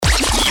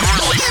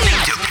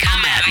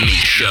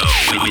Show.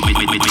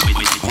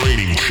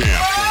 Reigning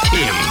champ,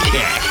 Tim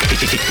Keck.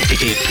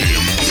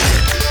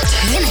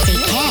 Timothy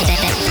Keck.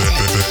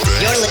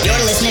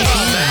 You're listening to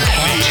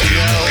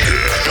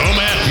Come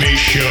at me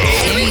show.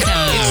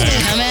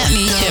 Come at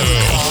me show.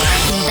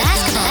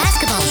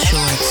 basketball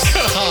shorts.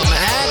 Come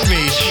at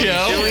me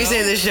show. Did we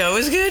say the show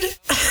was good?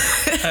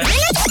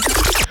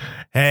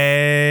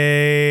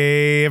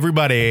 Hey,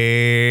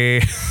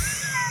 everybody.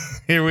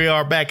 Here we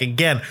are back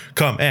again.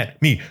 Come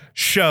at me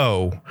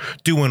show.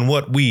 Doing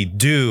what we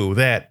do.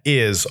 That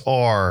is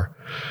our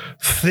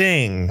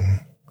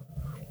thing.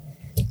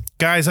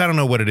 Guys, I don't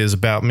know what it is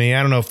about me.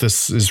 I don't know if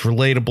this is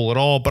relatable at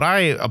all, but I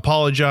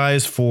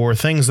apologize for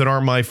things that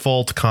aren't my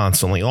fault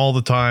constantly, all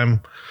the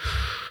time.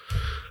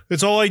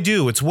 It's all I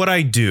do. It's what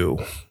I do.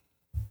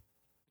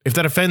 If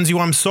that offends you,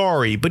 I'm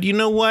sorry. But you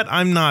know what?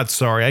 I'm not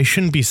sorry. I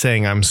shouldn't be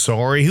saying I'm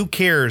sorry. Who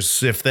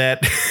cares if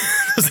that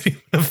doesn't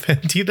even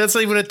offend you? That's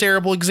not even a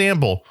terrible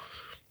example.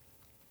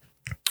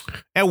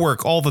 At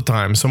work all the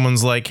time,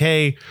 someone's like,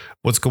 hey,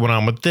 what's going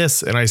on with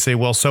this? And I say,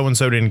 well,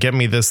 so-and-so didn't get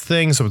me this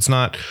thing, so it's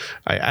not,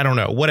 I don't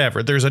know,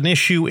 whatever. There's an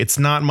issue. It's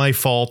not my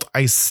fault.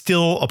 I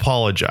still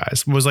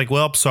apologize. I was like,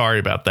 well, sorry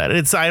about that.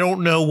 I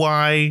don't know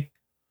why.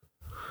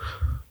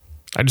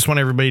 I just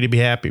want everybody to be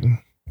happy.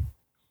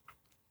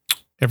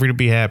 Everybody to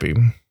be happy.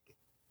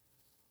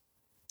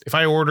 If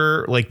I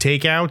order like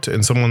takeout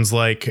and someone's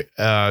like,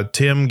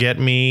 Tim, get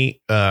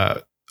me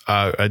a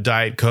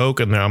Diet Coke,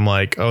 and I'm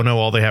like, oh no,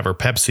 all they have are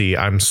Pepsi.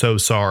 I'm so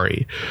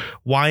sorry.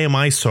 Why am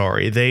I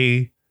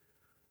sorry?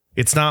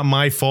 It's not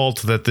my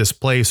fault that this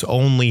place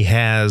only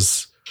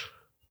has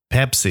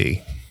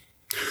Pepsi.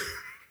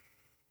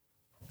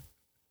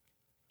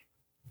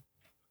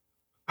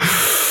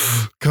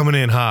 Coming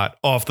in hot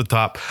off the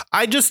top.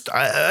 I'm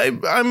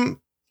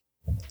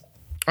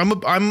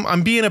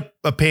being a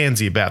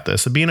pansy about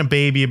this. I'm being a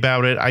baby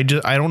about it. I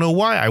don't know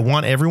why. I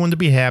want everyone to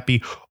be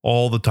happy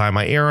all the time.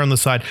 I err on the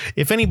side.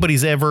 If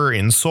anybody's ever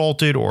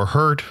insulted or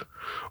hurt,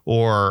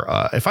 or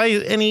if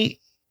I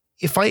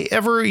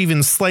ever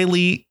even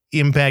slightly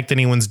impact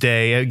anyone's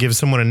day, give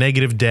someone a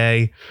negative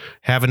day,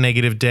 have a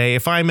negative day.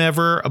 If I'm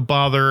ever a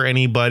bother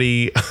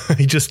anybody,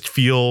 I just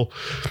feel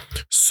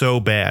so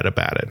bad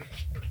about it.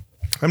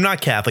 I'm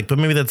not Catholic, but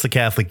maybe that's the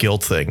Catholic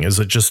guilt thing. Is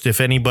it just if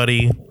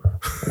anybody...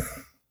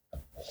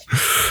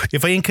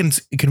 If I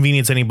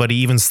inconvenience anybody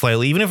even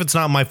slightly, even if it's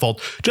not my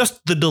fault, just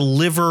the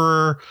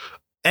deliverer,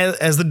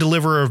 as the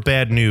deliverer of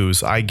bad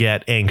news, I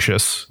get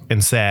anxious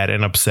and sad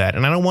and upset,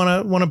 and I don't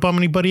want to bum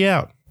anybody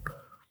out.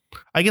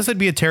 I guess I'd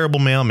be a terrible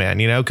mailman,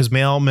 because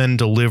mailmen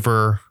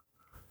deliver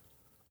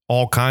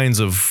all kinds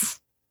of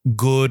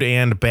good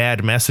and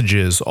bad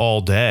messages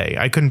all day.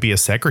 I couldn't be a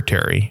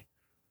secretary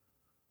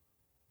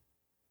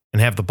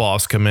and have the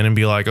boss come in and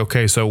be like,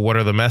 okay, so what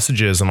are the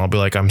messages? And I'll be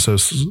like, I'm so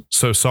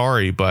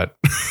sorry, but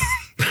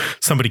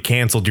somebody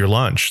canceled your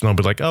lunch. And I'll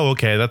be like, oh,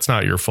 okay, that's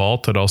not your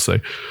fault. And I'll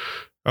say,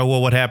 oh, well,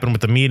 what happened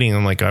with the meeting?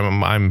 I'm like,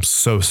 I'm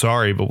so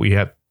sorry, but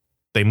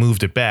they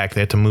moved it back.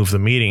 They had to move the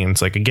meeting. And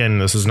it's like, again,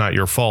 this is not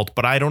your fault,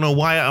 but I don't know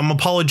why I'm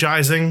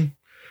apologizing.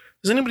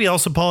 Does anybody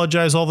else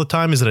apologize all the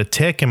time? Is it a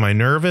tick? Am I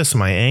nervous?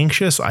 Am I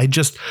anxious? I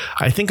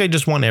think I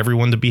just want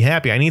everyone to be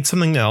happy. I need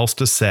something else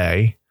to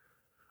say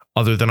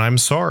other than I'm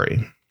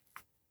sorry.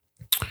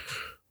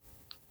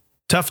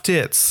 Tough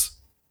tits.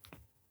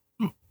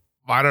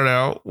 I don't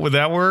know. Would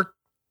that work?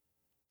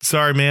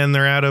 Sorry, man.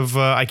 They're out of,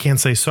 I can't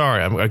say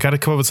sorry. I got to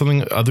come up with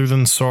something other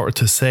than sorry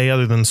to say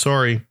other than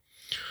sorry.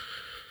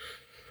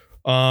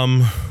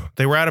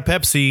 They were out of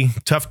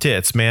Pepsi. Tough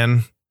tits,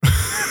 man.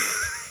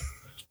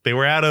 They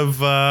were out of,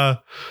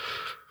 the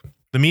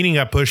meeting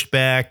got pushed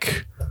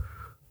back.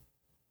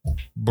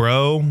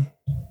 Bro.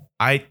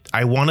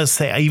 I want to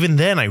say, even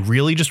then, I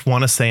really just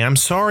want to say I'm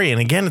sorry.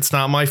 And again, it's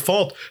not my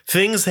fault.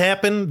 Things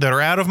happen that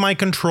are out of my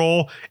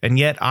control, and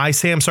yet I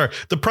say I'm sorry.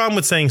 The problem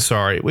with saying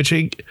sorry, which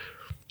I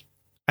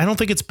don't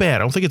think it's bad. I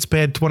don't think it's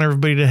bad to want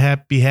everybody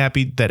to be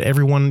happy, that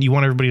you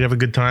want everybody to have a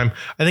good time.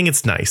 I think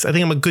it's nice. I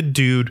think I'm a good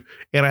dude,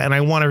 and I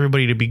want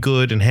everybody to be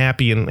good and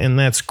happy, and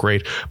that's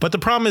great. But the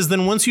problem is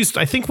then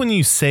I think when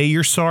you say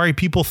you're sorry,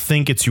 people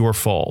think it's your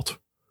fault.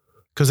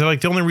 Because they're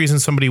like, the only reason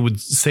somebody would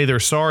say they're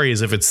sorry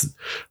is if it's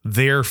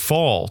their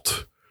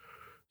fault.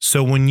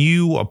 So when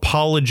you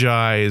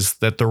apologize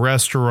that the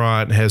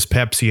restaurant has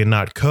Pepsi and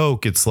not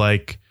Coke, it's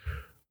like,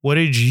 what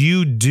did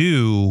you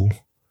do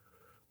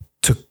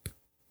to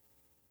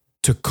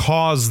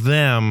cause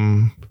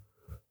them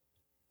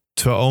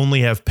to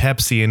only have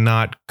Pepsi and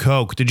not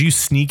Coke? Did you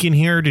sneak in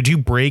here? Did you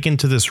break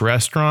into this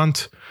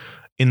restaurant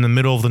in the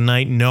middle of the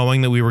night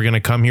knowing that we were going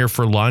to come here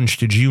for lunch?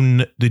 Did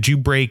you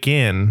break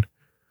in?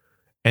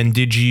 And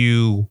did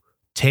you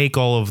take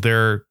all of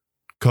their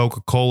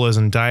Coca-Colas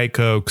and Diet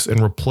Cokes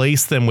and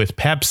replace them with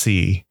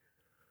Pepsi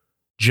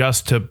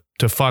just to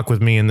fuck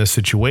with me in this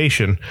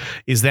situation?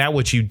 Is that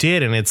what you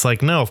did? And it's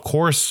like, no, of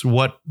course,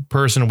 what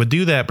person would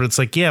do that? But it's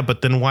like, yeah,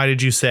 but then why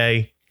did you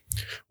say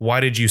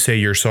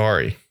you're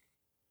sorry?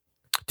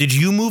 Did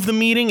you move the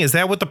meeting? Is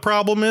that what the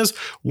problem is?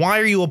 Why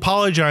are you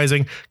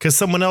apologizing because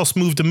someone else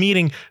moved a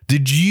meeting?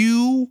 Did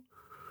you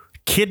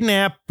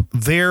kidnap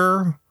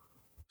their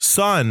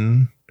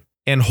son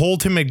and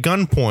hold him at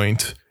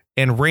gunpoint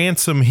and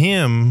ransom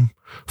him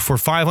for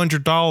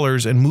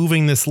 $500 and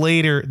moving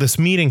this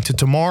meeting to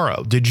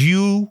tomorrow? Did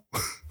you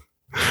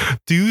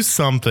do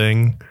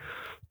something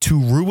to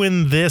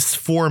ruin this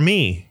for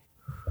me?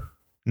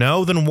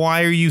 No, then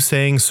why are you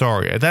saying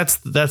sorry? That's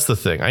the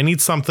thing. I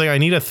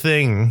need a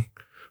thing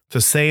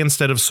to say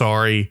instead of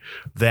sorry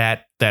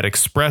that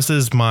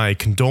expresses my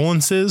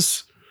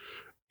condolences.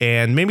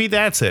 And maybe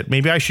that's it.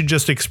 Maybe I should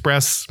just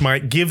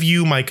give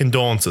you my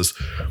condolences.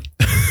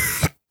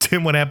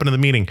 Tim, what happened in the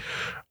meeting?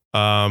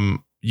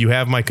 You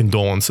have my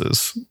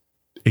condolences.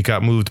 It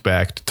got moved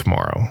back to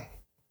tomorrow.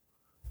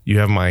 You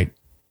have my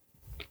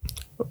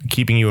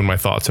keeping you in my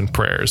thoughts and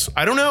prayers.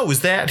 I don't know.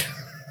 Is that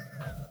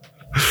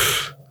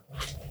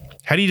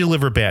how do you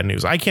deliver bad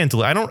news? I can't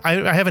deliver.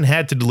 I haven't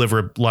had to deliver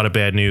a lot of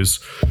bad news,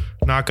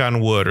 knock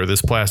on wood, or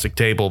this plastic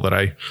table that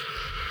I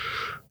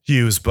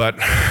use, but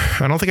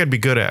I don't think I'd be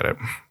good at it.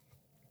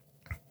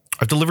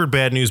 I've delivered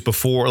bad news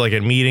before, like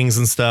at meetings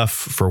and stuff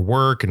for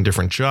work and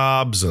different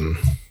jobs. And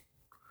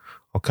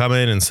I'll come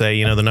in and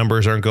say, the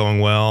numbers aren't going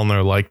well. And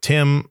they're like,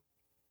 Tim,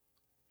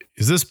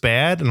 is this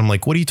bad? And I'm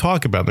like, what are you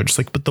talking about? And they're just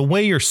like, but the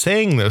way you're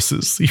saying this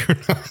is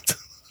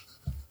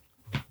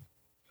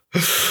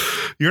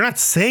you're not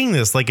saying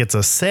this like it's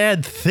a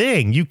sad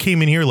thing. You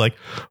came in here like,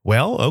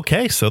 well,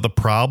 okay, so the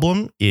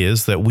problem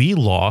is that we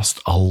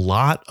lost a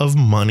lot of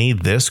money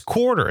this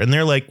quarter. And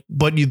they're like,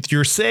 but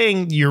you're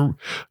saying you're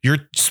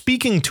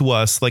speaking to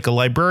us like a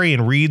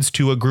librarian reads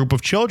to a group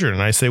of children.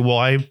 And I say, well,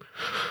 I'm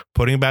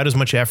putting about as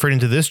much effort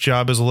into this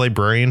job as a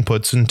librarian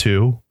puts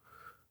into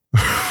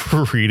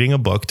reading a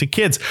book to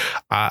kids.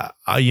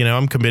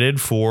 I'm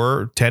committed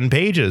for 10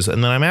 pages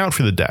and then I'm out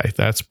for the day.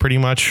 That's pretty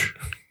much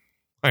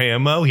my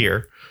MO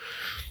here.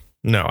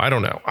 No, I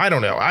don't know.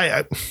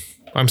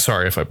 I'm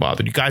sorry if I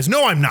bothered you guys.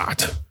 No, I'm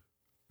not.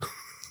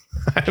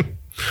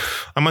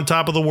 I'm on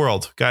top of the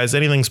world. Guys,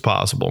 anything's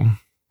possible.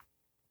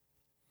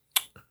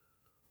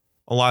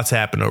 A lot's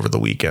happened over the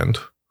weekend.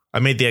 I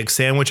made the egg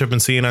sandwich I've been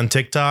seeing on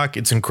TikTok.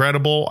 It's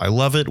incredible. I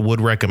love it. Would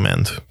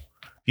recommend. If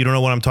you don't know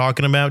what I'm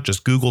talking about,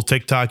 just Google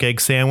TikTok egg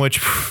sandwich.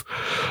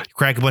 You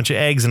crack a bunch of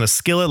eggs in a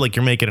skillet like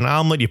you're making an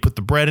omelet. You put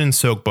the bread in,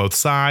 soak both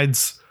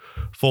sides.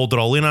 Fold it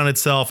all in on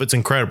itself. It's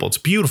incredible. It's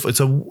beautiful.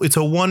 It's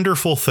a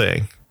wonderful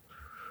thing.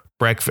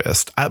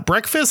 Breakfast.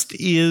 Breakfast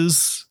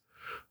is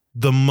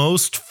the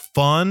most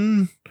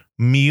fun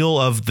meal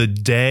of the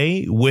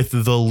day with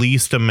the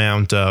least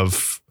amount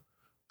of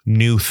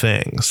new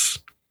things.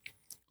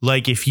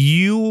 Like if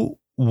you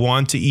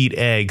want to eat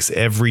eggs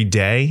every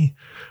day,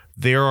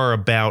 there are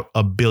about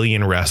 1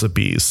 billion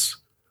recipes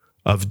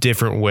of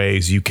different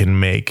ways you can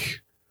make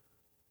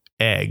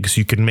eggs.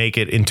 You can make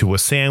it into a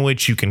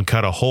sandwich. You can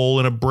cut a hole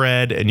in a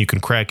bread and you can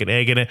crack an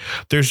egg in it.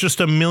 There's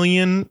just 1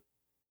 billion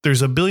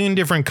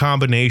different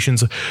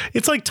combinations.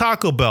 It's like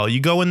Taco Bell. You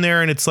go in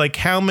there and it's like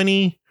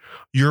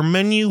your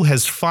menu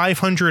has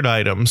 500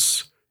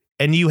 items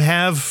and you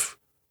have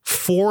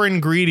 4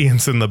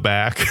 ingredients in the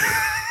back.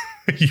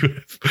 You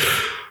have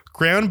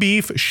ground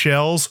beef,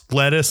 shells,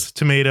 lettuce,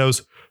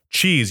 tomatoes,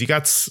 cheese. You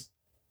got,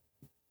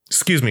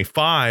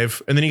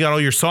 5. And then you got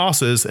all your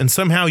sauces and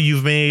somehow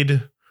you've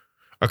made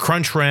a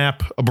crunch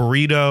wrap, a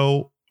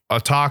burrito,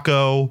 a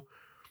taco,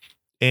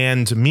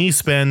 and me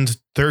spend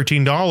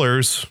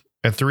 $13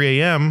 at 3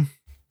 a.m.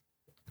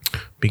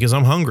 because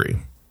I'm hungry.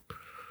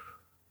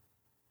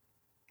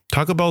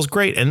 Taco Bell's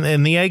great.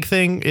 And the egg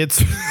thing,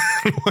 it's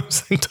I'm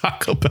saying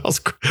Taco Bell's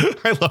great.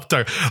 I love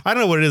Taco. I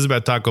don't know what it is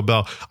about Taco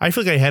Bell. I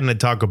feel like I hadn't had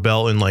Taco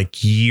Bell in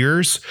like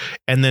years.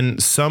 And then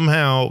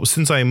somehow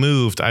since I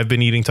moved, I've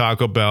been eating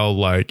Taco Bell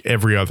like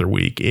every other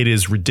week. It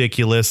is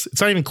ridiculous.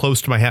 It's not even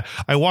close to my house.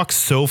 I walk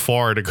so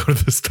far to go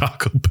to this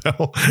Taco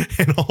Bell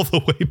and all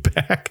the way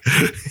back.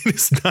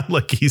 It's not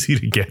like easy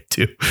to get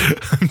to.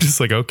 I'm just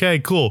like, okay,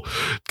 cool.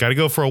 Got to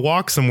go for a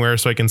walk somewhere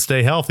so I can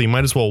stay healthy.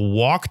 Might as well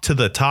walk to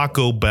the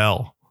Taco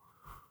Bell.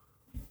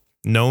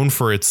 Known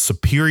for its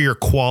superior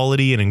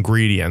quality and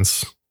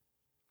ingredients.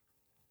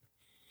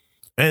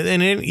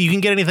 And you can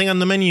get anything on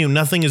the menu.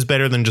 Nothing is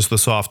better than just the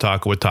soft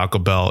taco at Taco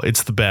Bell.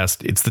 It's the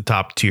best. It's the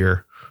top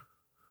tier.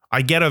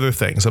 I get other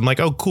things. I'm like,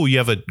 oh, cool. You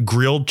have a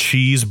grilled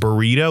cheese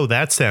burrito.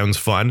 That sounds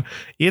fun.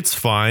 It's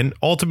fine.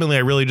 Ultimately, I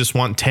really just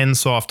want 10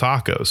 soft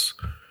tacos.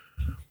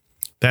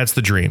 That's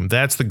the dream.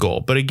 That's the goal.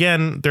 But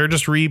again, they're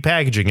just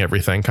repackaging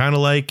everything, kind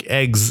of like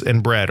eggs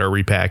and bread are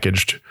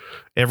repackaged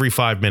every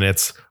 5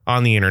 minutes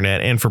on the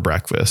internet and for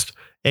breakfast.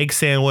 Egg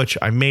sandwich.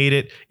 I made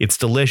it. It's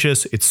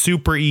delicious. It's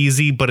super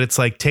easy, but it's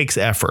like takes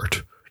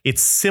effort.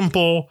 It's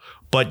simple,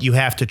 but you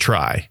have to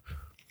try.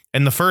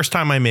 And the first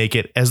time I make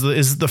it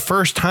is the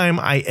first time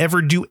I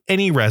ever do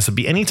any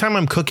recipe. Anytime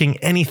I'm cooking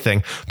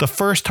anything, the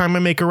first time I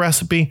make a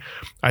recipe,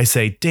 I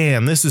say,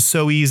 damn, this is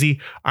so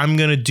easy. I'm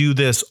going to do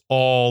this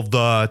all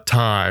the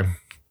time.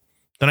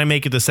 Then I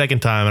make it the second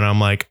time and I'm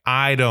like,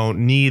 I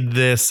don't need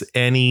this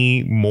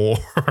anymore.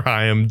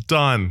 I am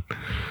done.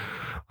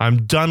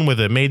 I'm done with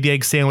it. Made the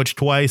egg sandwich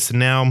twice and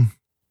now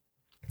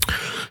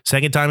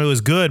second time it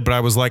was good, but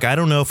I was like, I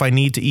don't know if I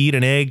need to eat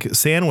an egg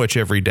sandwich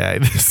every day.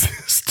 This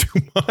is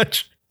too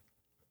much.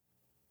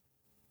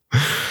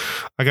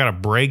 I got to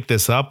break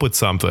this up with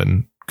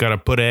something. Got to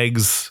put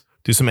eggs,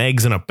 do some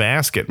eggs in a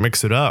basket,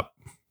 mix it up.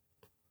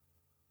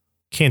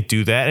 Can't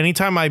do that.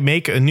 Anytime I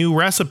make a new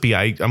recipe,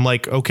 I'm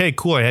like, okay,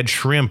 cool. I had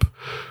shrimp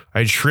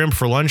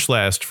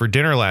for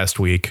dinner last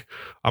week.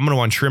 I'm going to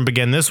want shrimp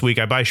again this week.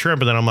 I buy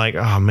shrimp and then I'm like,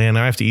 oh man,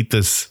 I have to eat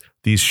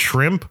these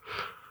shrimp.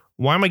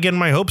 Why am I getting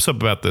my hopes up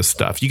about this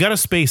stuff? You got to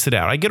space it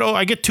out. I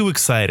get too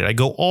excited. I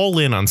go all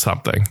in on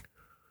something.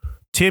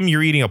 Tim,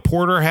 you're eating a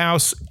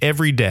porterhouse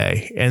every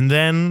day. And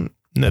then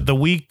the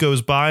week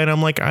goes by and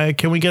I'm like,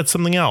 can we get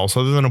something else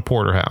other than a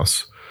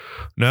porterhouse?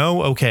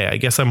 No? Okay. I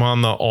guess I'm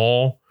on the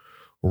all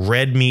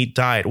red meat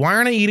diet. Why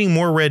aren't I eating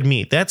more red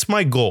meat? That's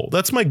my goal.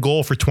 That's my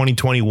goal for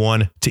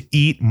 2021, to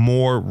eat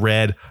more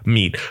red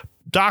meat.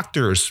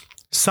 Doctors,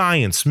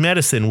 science,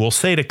 medicine will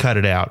say to cut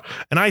it out.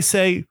 And I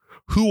say,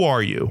 who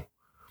are you?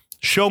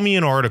 Show me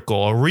an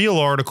article, a real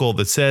article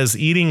that says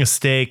eating a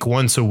steak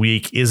once a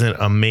week isn't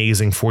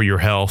amazing for your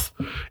health.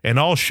 And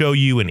I'll show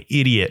you an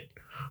idiot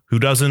who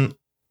doesn't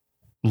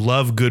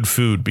love good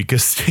food,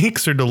 because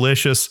steaks are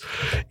delicious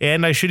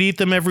and I should eat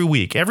them every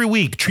week. Every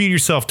week, treat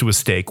yourself to a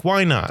steak.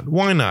 Why not?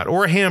 Why not?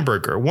 Or a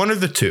hamburger, one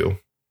of the two.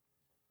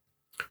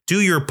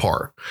 Do your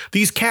part.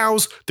 These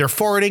cows, they're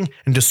farting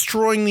and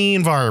destroying the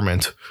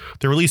environment.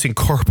 They're releasing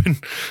carbon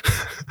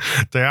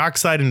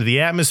dioxide into the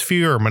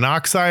atmosphere, or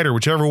monoxide, or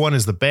whichever one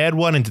is the bad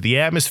one, into the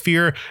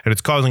atmosphere, and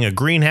it's causing a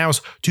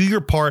greenhouse. Do your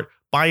part.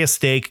 Buy a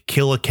steak,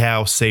 kill a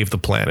cow, save the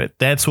planet.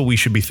 That's what we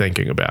should be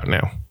thinking about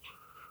now.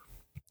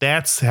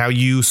 That's how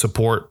you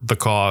support the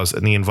cause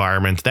and the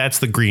environment. That's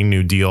the Green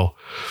New Deal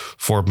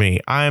for me.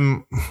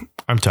 I'm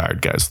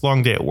tired, guys.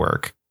 Long day at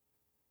work.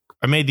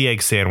 I made the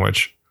egg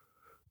sandwich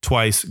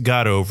twice,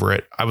 got over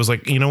it. I was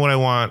like, you know what I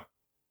want?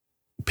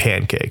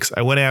 Pancakes.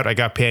 I went out, I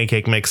got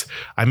pancake mix.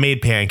 I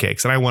made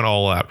pancakes and I went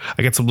all out.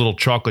 I got some little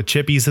chocolate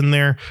chippies in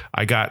there.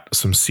 I got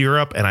some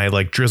syrup and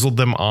I drizzled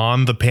them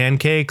on the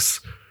pancakes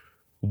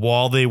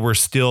while they were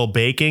still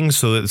baking.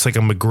 So it's like a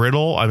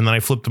McGriddle. And then I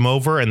flipped them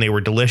over and they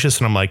were delicious.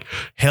 And I'm like,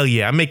 hell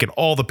yeah, I'm making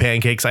all the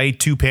pancakes. I ate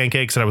 2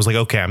 pancakes and I was like,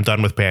 okay, I'm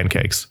done with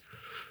pancakes.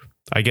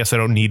 I guess I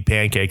don't need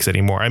pancakes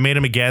anymore. I made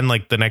them again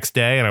the next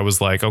day and I was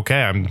like,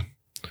 okay,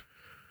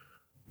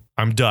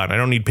 I'm done. I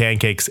don't need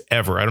pancakes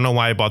ever. I don't know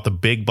why I bought the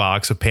big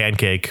box of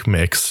pancake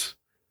mix.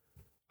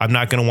 I'm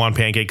not going to want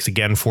pancakes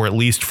again for at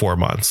least 4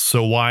 months.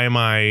 So why am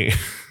I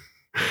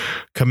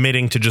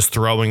committing to just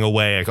throwing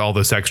away all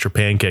this extra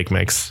pancake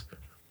mix?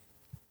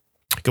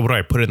 What do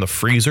I put it in the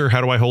freezer?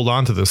 How do I hold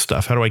on to this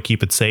stuff? How do I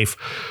keep it safe?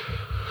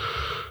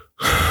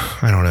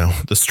 I don't know.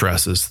 The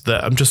stresses.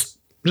 I'm just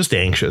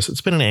anxious.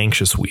 It's been an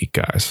anxious week,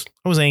 guys.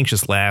 I was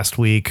anxious last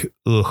week.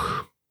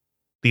 Ugh.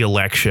 The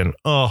election.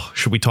 Oh,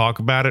 should we talk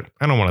about it?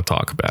 I don't want to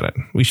talk about it.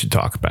 We should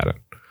talk about it.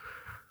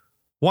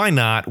 Why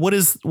not? What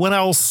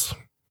else?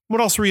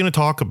 What else are we going to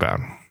talk about?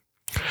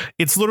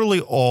 It's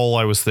literally all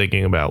I was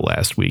thinking about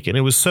last week, and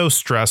it was so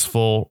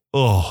stressful.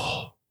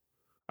 Oh,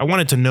 I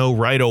wanted to know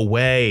right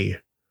away.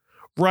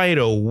 Right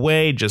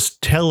away,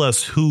 just tell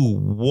us who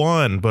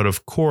won. But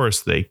of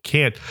course they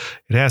can't.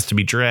 It has to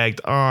be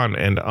dragged on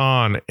and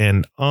on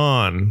and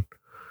on.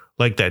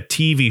 Like that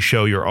TV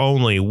show you're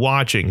only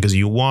watching because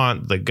you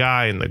want the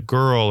guy and the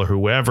girl or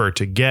whoever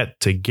to get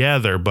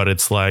together. But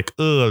it's like,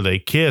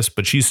 they kiss,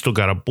 but she's still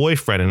got a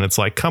boyfriend. And it's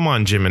like, come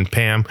on, Jim and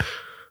Pam,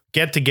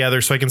 get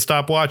together so I can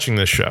stop watching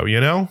this show,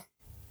 you know?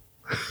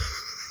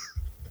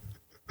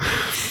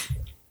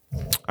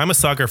 I'm a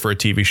sucker for a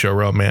TV show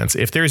romance.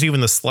 If there's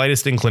even the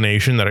slightest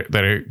inclination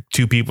that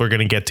two people are going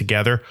to get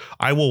together,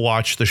 I will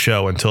watch the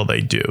show until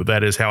they do.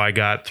 That is how I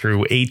got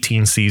through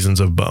 18 seasons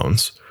of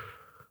Bones.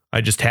 I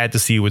just had to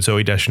see what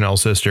Zooey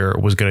Deschanel's sister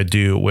was going to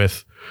do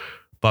with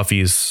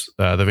Buffy's,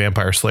 the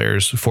Vampire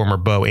Slayer's former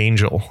beau,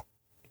 Angel.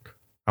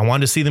 I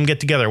wanted to see them get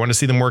together. I wanted to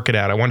see them work it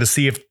out. I wanted to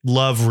see if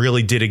love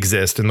really did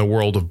exist in the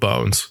world of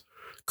Bones.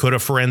 Could a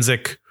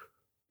forensic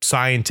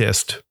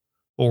scientist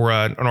or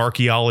an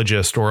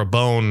archaeologist or a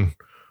bone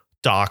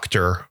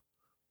doctor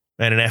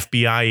and an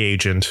FBI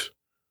agent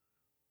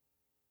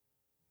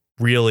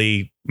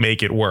really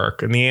make it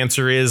work? And the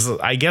answer is,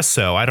 I guess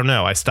so. I don't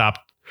know. I stopped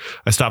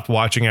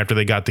watching after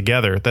they got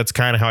together. That's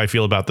kind of how I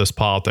feel about this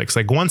politics.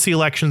 Like once the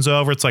election's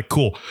over, it's like,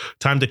 cool,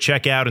 time to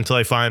check out until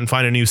I find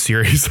a new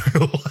series I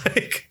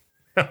like.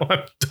 Now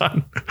I'm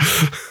done.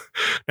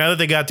 Now that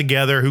they got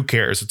together, who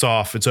cares? It's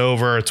off. It's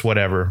over. It's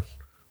whatever.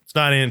 It's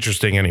not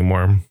interesting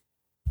anymore.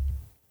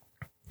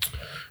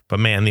 But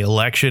man, the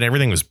election,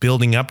 everything was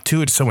building up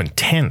to it. So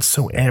intense.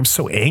 I'm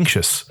so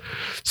anxious.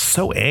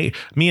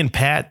 Me and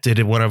Pat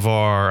did one of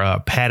our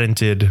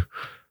patented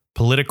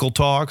political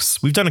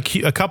talks. We've done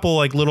a couple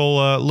like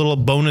little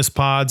bonus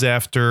pods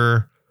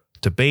after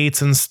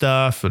debates and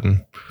stuff.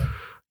 And,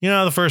 you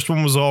know, the first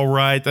one was all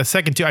right. The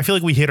second two, I feel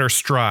like we hit our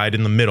stride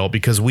in the middle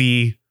because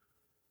we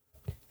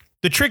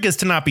the trick is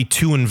to not be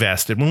too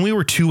invested. When we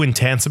were too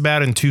intense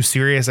about it and too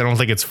serious, I don't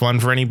think it's fun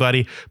for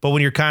anybody. But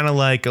when you're kind of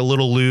like a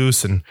little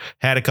loose and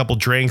had a couple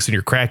drinks and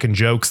you're cracking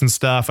jokes and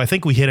stuff, I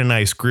think we hit a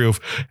nice groove.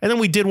 And then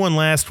we did one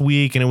last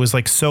week and it was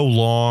like so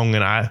long.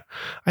 And I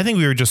think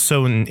we were just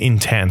so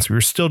intense. We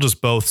were still just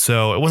both.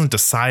 So it wasn't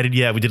decided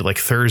yet. We did it like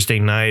Thursday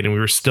night and we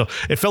were still,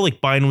 it felt like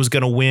Biden was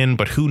going to win,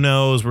 but who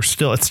knows?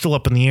 It's still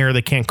up in the air.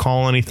 They can't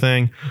call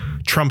anything.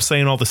 Trump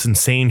saying all this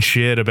insane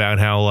shit about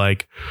how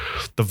like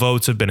the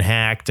votes have been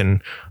hacked and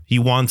he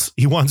wants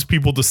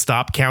people to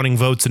stop counting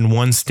votes in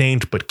one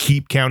state but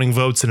keep counting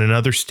votes in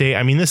another state.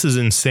 I mean, this is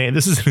insane.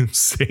 This is an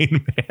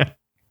insane man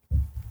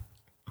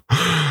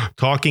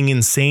talking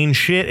insane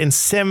shit, and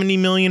 70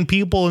 million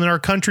people in our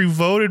country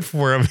voted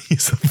for him.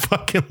 He's a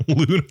fucking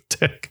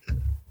lunatic.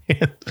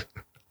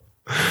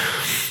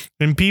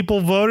 And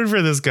people voted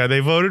for this guy.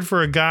 They voted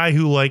for a guy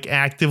who like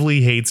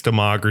actively hates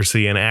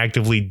democracy and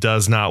actively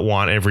does not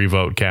want every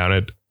vote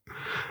counted.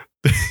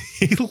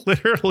 He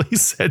literally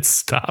said,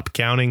 stop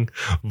counting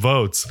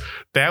votes.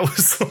 That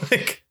was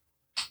like,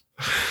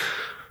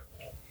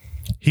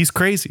 he's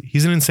crazy.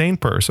 He's an insane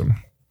person.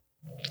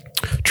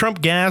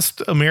 Trump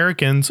gassed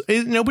Americans.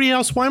 Nobody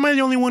else. Why am I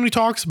the only one who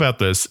talks about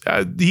this?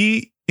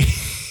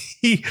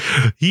 He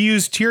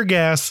used tear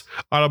gas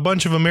on a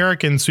bunch of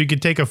Americans so he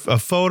could take a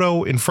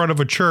photo in front of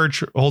a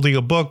church holding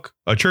a book,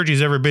 a church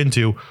he's ever been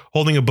to,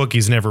 holding a book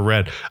he's never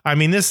read. I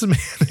mean, this man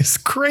is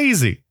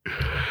crazy.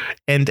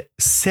 And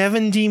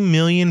 70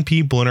 million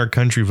people in our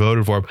country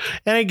voted for him.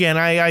 And again,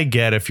 I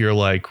get if you're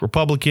like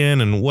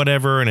Republican and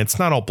whatever, and it's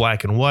not all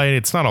black and white.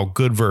 It's not all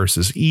good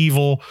versus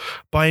evil.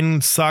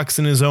 Biden sucks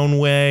in his own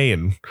way.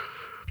 And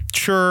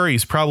sure,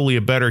 he's probably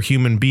a better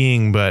human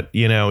being, but,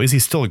 you know, is he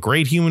still a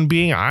great human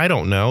being? I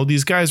don't know.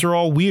 These guys are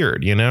all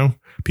weird, you know?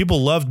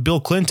 People loved Bill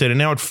Clinton, and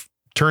now it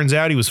turns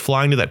out he was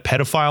flying to that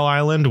pedophile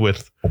island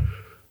with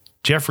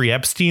Jeffrey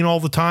Epstein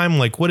all the time.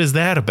 Like, what is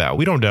that about?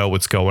 We don't know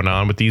what's going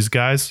on with these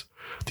guys.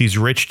 These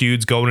rich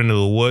dudes going into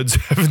the woods,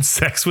 having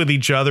sex with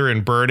each other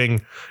and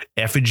burning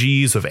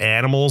effigies of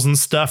animals and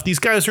stuff. These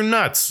guys are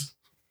nuts.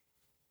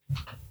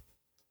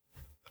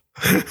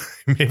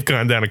 May have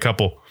gone down a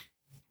couple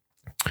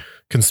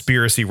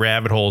conspiracy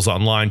rabbit holes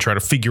online trying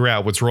to figure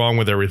out what's wrong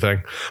with everything.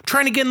 I'm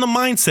trying to get in the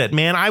mindset,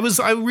 man. I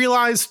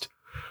realized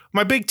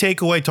my big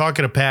takeaway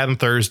talking to Pat on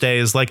Thursday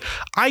is like,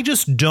 I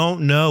just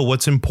don't know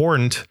what's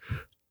important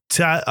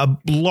to a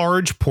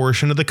large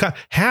portion of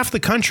half the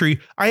country.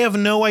 I have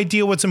no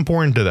idea what's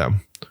important to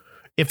them.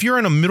 If you're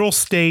in a middle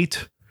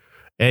state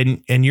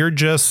and you're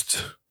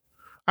just,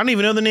 I don't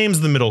even know the names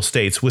of the middle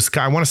states.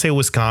 I want to say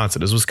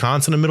Wisconsin. Is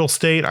Wisconsin a middle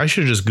state? I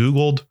should have just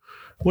Googled.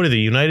 What are the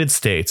United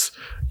States?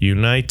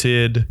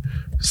 United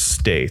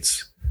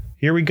States.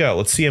 Here we go.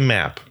 Let's see a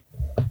map.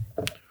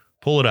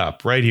 Pull it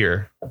up right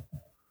here.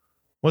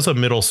 What's a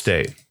middle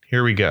state?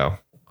 Here we go.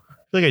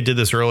 I feel like I did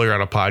this earlier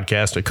on a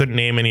podcast. I couldn't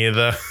name any of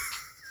the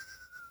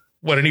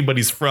what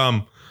anybody's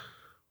from.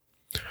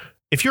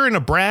 If you're a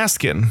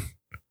Nebraskan,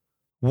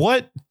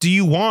 what do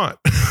you want?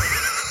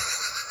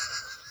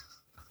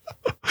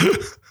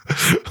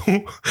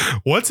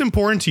 What's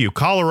important to you?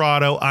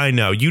 Colorado, I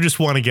know. You just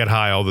want to get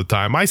high all the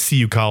time. I see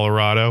you,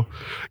 Colorado.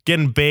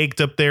 Getting baked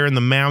up there in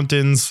the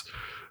mountains,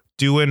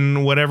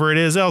 doing whatever it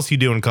is else you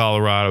do in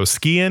Colorado.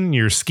 Skiing,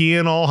 you're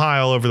skiing all high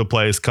all over the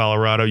place,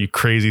 Colorado, you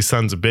crazy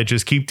sons of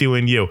bitches. Keep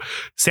doing you.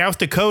 South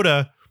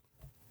Dakota,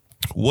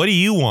 what do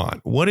you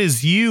want? What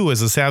is you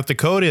as a South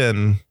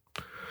Dakotan?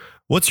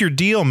 What's your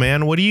deal,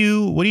 man? What are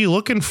you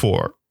looking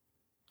for?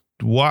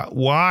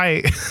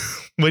 Why?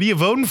 What are you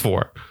voting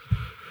for?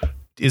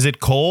 Is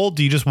it coal?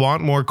 Do you just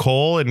want more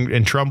coal?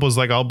 And Trump was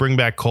like, I'll bring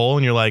back coal.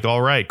 And you're like,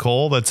 all right,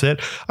 coal, that's it.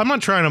 I'm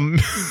not trying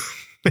to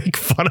make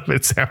fun of it.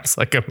 It sounds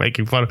like I'm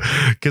making fun of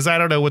because I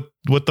don't know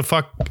what the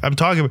fuck I'm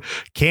talking about.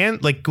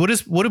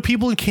 What do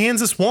people in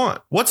Kansas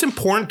want? What's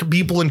important to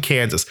people in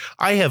Kansas?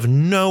 I have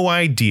no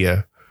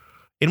idea.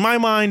 In my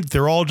mind,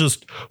 they're all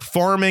just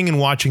farming and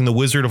watching The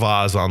Wizard of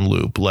Oz on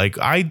loop. Like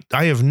I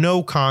have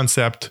no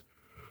concept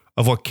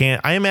of what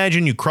I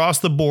imagine you cross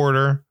the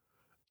border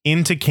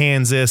into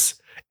Kansas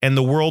and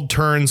the world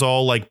turns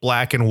all like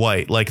black and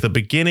white, like the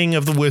beginning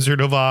of The Wizard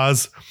of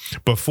Oz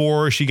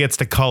before she gets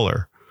to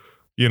color,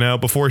 you know,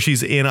 before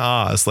she's in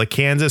Oz. Like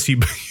Kansas,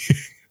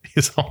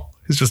 it's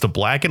just a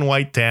black and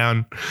white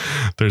town.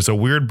 There's a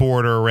weird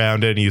border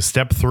around it and you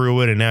step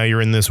through it and now you're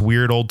in this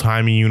weird old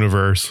timey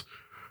universe.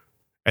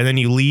 And then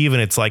you leave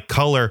and it's like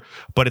color,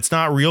 but it's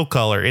not real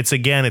color. It's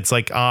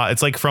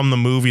like from the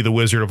movie The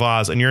Wizard of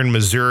Oz and you're in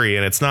Missouri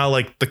and it's not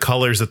like the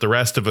colors that the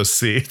rest of us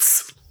see.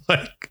 It's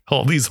like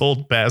all these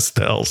old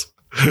pastels,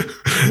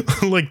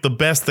 like the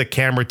best that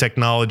camera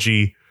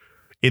technology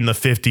in the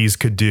 50s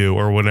could do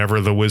or whenever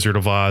The Wizard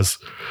of Oz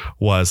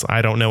was.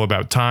 I don't know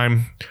about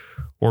time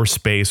or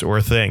space or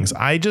things.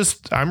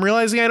 I'm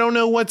realizing I don't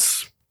know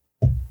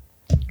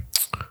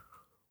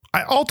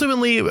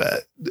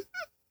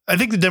I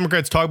think the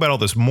Democrats talk about all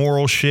this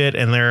moral shit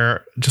and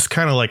they're just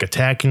kind of like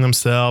attacking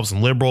themselves,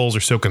 and liberals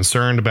are so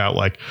concerned about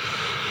like,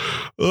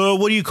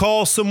 what do you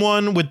call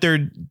someone with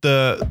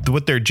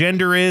what their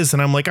gender is?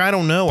 And I'm like, I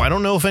don't know. I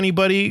don't know if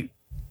anybody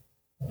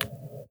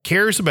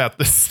cares about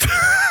this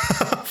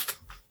stuff.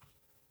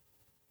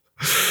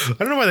 I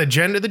don't know why the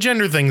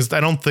gender things. I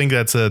don't think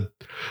that's a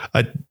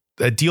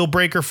deal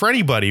breaker for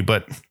anybody,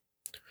 but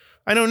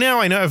I know now.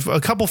 I have a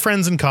couple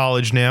friends in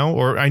college now,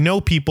 or I know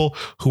people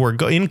who are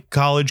in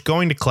college,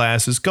 going to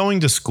classes, going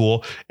to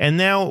school. And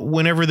now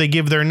whenever they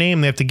give their name,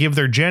 they have to give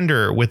their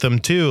gender with them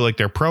too, like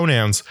their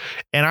pronouns.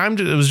 And I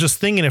was just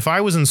thinking, if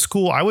I was in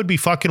school, I would be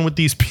fucking with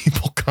these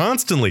people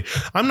constantly.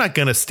 I'm not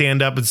going to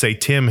stand up and say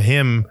Tim,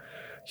 him,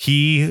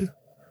 he,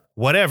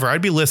 whatever.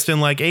 I'd be listing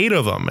like 8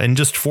 of them and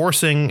just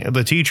forcing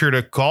the teacher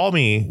to call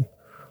me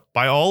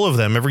by all of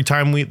them every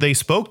time they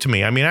spoke to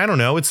me. I mean, I don't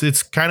know.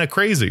 It's kind of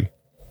crazy.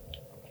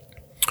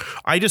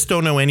 I just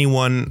don't know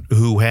anyone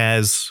who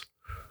has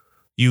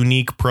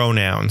unique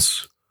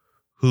pronouns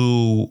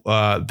who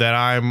that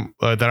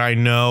I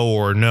know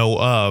or know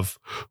of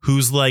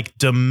who's like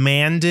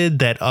demanded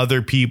that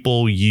other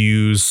people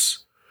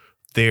use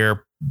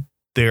their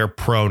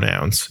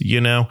pronouns,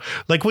 you know,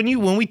 like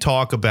when we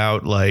talk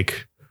about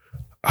like,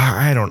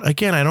 I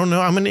don't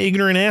know. I'm an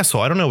ignorant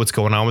asshole. I don't know what's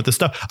going on with this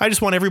stuff. I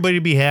just want everybody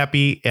to be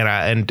happy.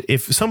 And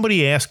if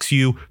somebody asks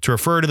you to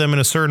refer to them in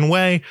a certain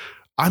way,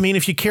 I mean,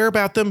 if you care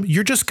about them,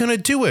 you're just going to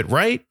do it,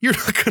 right? You're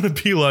not going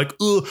to be like,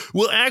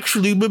 well,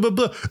 actually, blah, blah,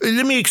 blah.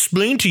 Let me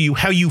explain to you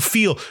how you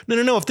feel.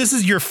 No. If this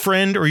is your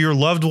friend or your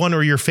loved one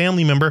or your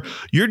family member,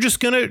 you're just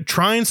going to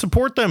try and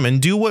support them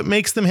and do what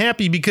makes them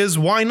happy, because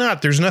why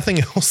not? There's nothing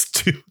else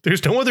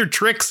there's no other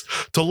tricks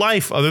to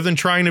life other than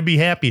trying to be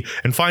happy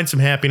and find some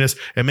happiness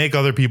and make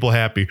other people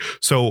happy.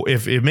 So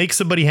if it makes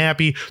somebody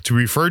happy to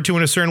be referred to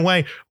in a certain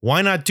way,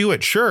 why not do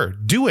it? Sure,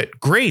 do it.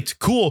 Great,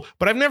 cool.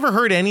 But I've never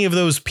heard any of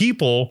those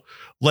people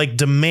like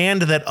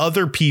demand that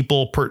other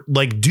people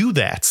do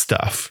that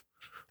stuff,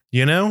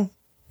 you know?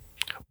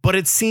 But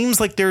it seems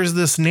like there's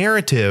this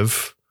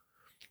narrative,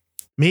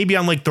 maybe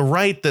on like the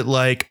right, that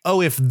like,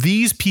 oh, if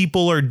these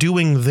people are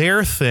doing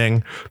their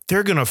thing,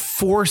 they're going to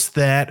force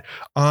that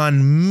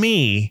on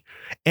me.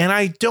 And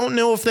I don't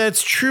know if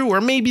that's true,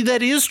 or maybe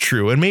that is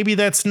true. And maybe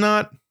that's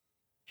not.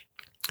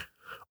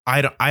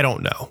 I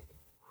don't know.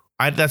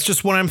 That's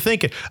just what I'm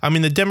thinking. I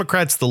mean, the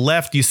Democrats, the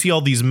left, you see all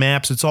these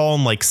maps. It's all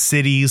in like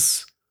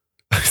cities.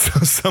 So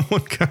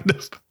someone kind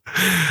of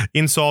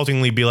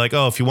insultingly be like,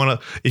 oh, if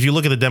you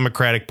look at the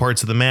Democratic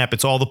parts of the map,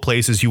 it's all the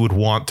places you would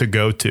want to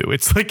go to.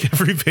 It's like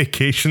every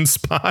vacation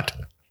spot.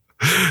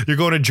 You're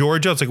going to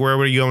Georgia. It's like, where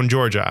would you go in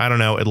Georgia? I don't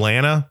know.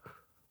 Atlanta,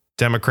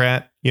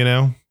 Democrat, you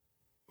know,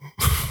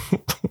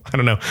 I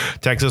don't know.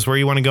 Texas, where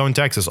you want to go in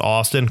Texas?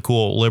 Austin.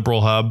 Cool.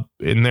 Liberal hub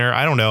in there.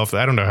 I don't know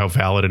how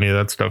valid any of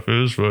that stuff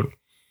is, but it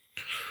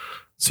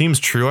seems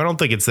true. I don't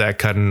think it's that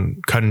cut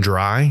and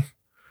dry.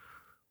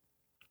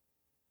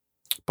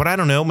 But I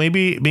don't know,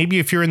 maybe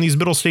if you're in these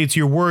middle states,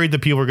 you're worried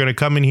that people are going to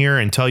come in here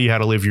and tell you how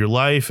to live your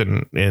life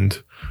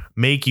and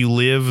make you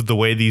live the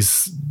way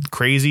these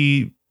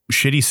crazy,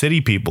 shitty city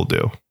people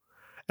do.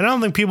 And I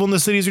don't think people in the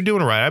cities are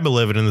doing it right. I've been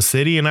living in the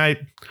city and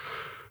I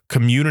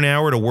commute an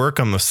hour to work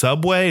on the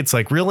subway. It's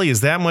like, really,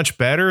 is that much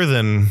better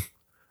than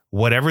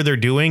whatever they're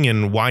doing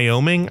in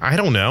Wyoming? I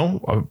don't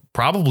know.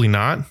 Probably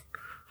not.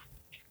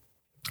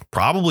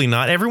 Probably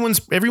not.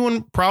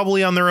 Everyone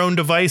probably on their own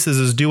devices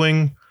is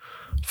doing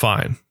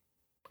fine.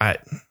 I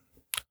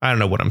don't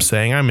know what I'm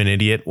saying. I'm an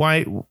idiot.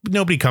 Why?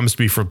 Nobody comes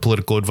to me for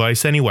political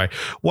advice anyway.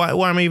 Why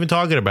am I even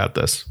talking about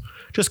this?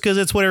 Just because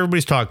it's what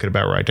everybody's talking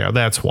about right now.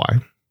 That's why.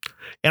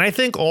 And I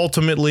think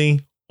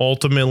ultimately,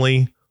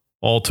 it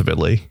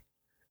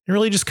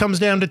really just comes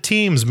down to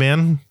teams,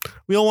 man.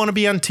 We all want to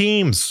be on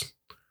teams.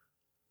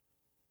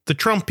 The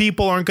Trump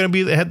people aren't going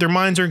to their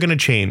minds aren't going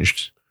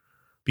to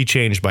be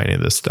changed by any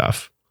of this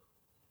stuff.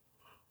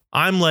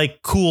 I'm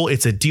like, cool.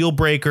 It's a deal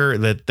breaker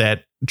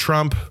that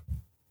Trump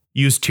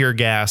used tear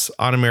gas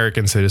on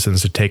American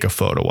citizens to take a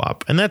photo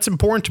op. And that's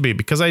important to me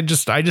because I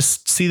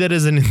just see that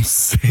as an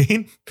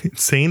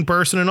insane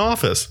person in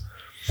office.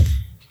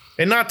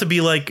 And not to be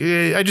like,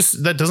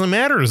 that doesn't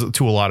matter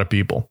to a lot of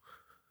people.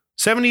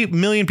 70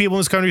 million people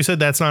in this country said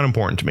that's not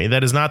important to me.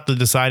 That is not the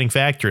deciding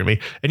factor in me.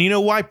 And you know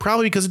why?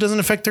 Probably because it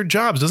doesn't affect their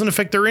jobs, doesn't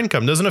affect their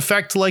income, doesn't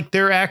affect like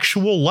their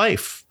actual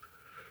life.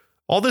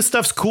 All this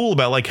stuff's cool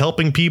about like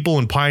helping people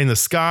and pie in the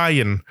sky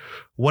and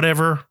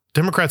whatever.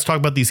 Democrats talk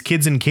about these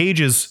kids in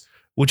cages,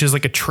 which is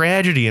like a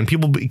tragedy, and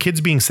kids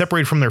being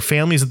separated from their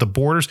families at the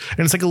borders. And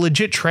it's like a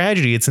legit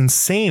tragedy. It's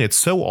insane. It's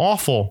so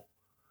awful,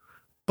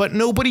 but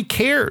nobody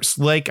cares.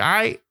 Like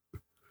I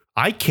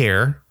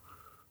care,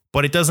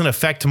 but it doesn't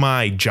affect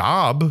my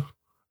job.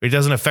 It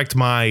doesn't affect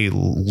my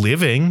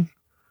living.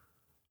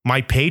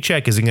 My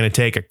paycheck isn't going to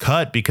take a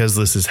cut because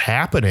this is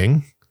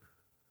happening.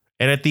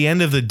 And at the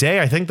end of the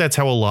day, I think that's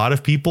how a lot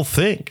of people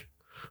think.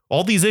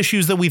 All these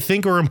issues that we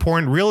think are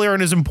important really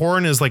aren't as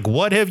important as like,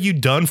 what have you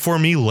done for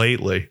me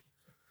lately?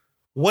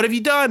 What have you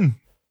done?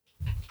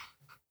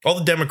 All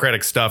the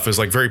Democratic stuff is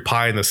like very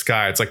pie in the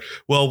sky. It's like,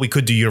 well, we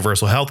could do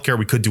universal health care.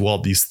 We could do all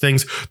these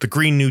things. The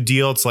Green New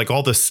Deal. It's like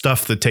all this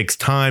stuff that takes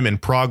time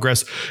and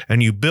progress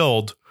and you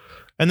build.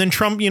 And then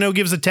Trump,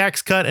 gives a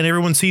tax cut and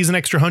everyone sees an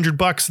extra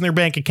 $100 in their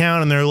bank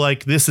account and they're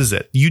like, this is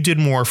it. You did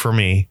more for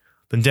me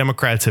than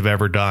Democrats have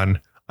ever done.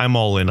 I'm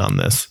all in on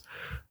this.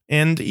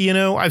 And,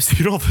 I've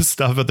seen all this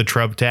stuff about the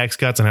Trump tax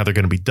cuts and how they're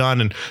going to be done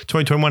in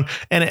 2021.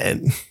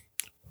 And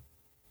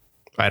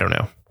I don't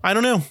know.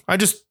 I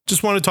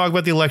just want to talk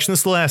about the election. This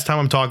is the last time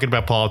I'm talking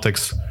about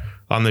politics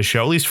on this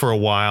show, at least for a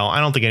while. I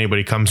don't think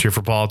anybody comes here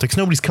for politics.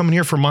 Nobody's coming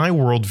here for my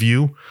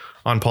worldview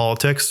on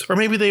politics. Or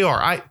maybe they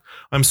are.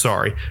 I'm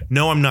sorry.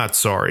 No, I'm not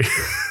sorry.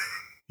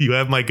 You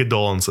have my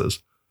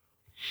condolences.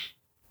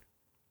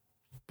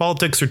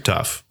 Politics are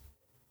tough.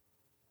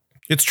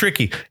 It's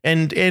tricky.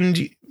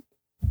 And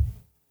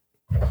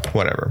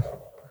whatever.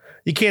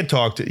 You can't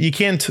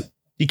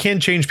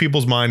change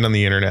people's mind on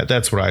the internet.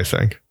 That's what I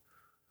think.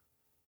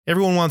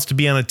 Everyone wants to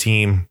be on a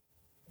team.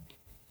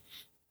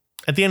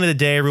 At the end of the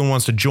day, everyone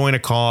wants to join a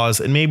cause,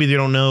 and maybe they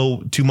don't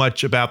know too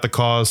much about the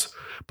cause,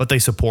 but they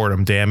support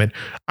them, damn it.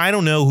 I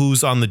don't know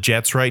who's on the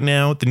Jets right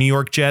now, the New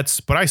York Jets,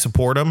 but I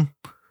support them.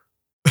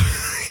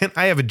 And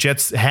I have a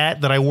Jets hat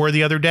that I wore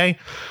the other day.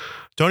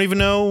 Don't even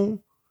know,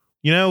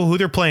 who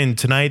they're playing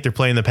tonight. They're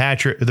playing the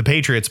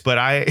Patriots, but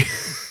I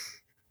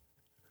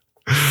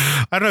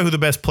don't know who the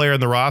best player on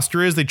the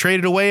roster is. They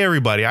traded away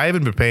everybody. I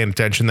haven't been paying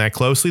attention that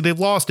closely. They've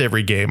lost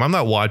every game. I'm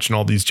not watching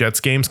all these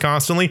Jets games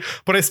constantly,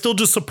 but I still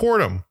just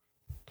support them.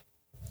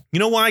 You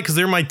know why? Because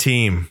they're my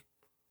team.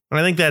 And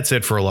I think that's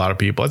it for a lot of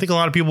people. I think a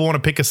lot of people want to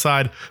pick a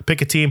side,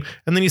 pick a team,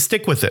 and then you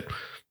stick with it.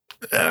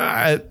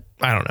 I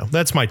don't know.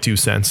 That's my 2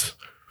 cents.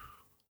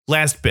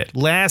 Last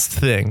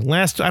thing.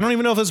 I don't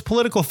even know if it's a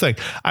political thing.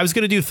 I was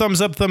going to do thumbs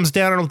up, thumbs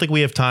down. I don't think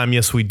we have time.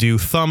 Yes, we do.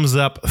 Thumbs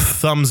up,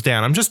 thumbs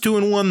down. I'm just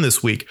doing one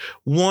this week.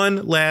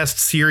 One last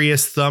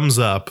serious thumbs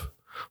up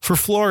for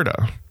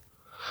Florida.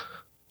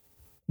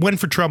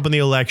 Went for Trump in the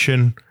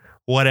election.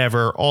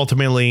 Whatever.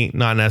 Ultimately,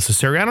 not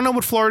necessary. I don't know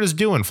what Florida's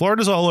doing.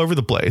 Florida's all over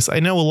the place. I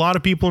know a lot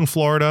of people in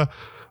Florida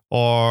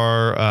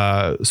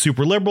are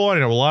super liberal. I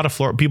know a lot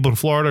of people in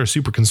Florida are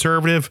super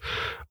conservative.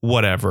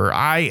 Whatever.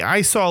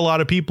 I saw a lot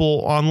of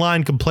people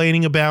online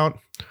complaining about.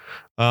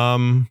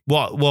 I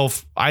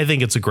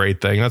think it's a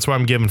great thing. That's why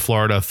I'm giving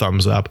Florida a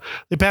thumbs up.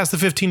 They passed the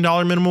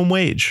 $15 minimum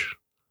wage,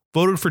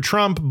 voted for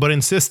Trump, but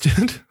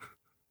insisted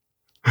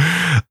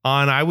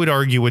on, I would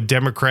argue, a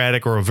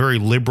Democratic or a very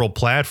liberal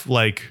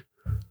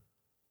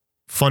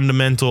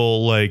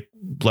fundamental,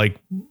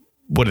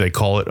 what do they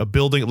call it? A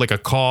building, like a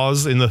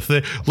cause in the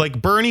thing.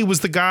 Like Bernie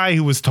was the guy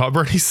who was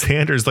Bernie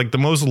Sanders, like the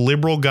most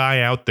liberal guy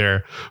out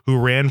there who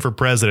ran for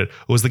president,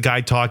 was the guy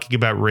talking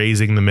about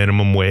raising the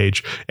minimum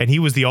wage. And he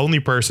was the only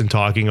person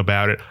talking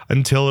about it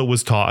until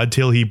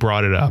he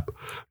brought it up.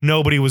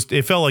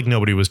 It felt like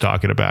nobody was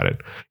talking about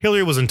it.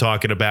 Hillary wasn't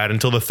talking about it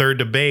until the third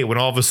debate, when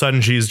all of a sudden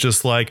she's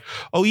just like,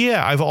 oh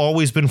yeah, I've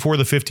always been for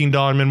the $15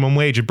 minimum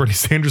wage. And Bernie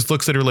Sanders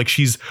looks at her like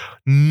she's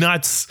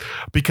nuts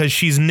because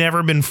she's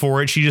never been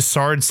for it. She just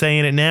started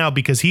saying it now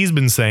because he's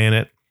been saying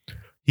it.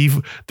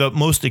 The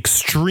most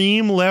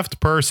extreme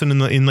left person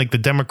in the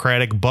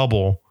Democratic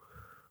bubble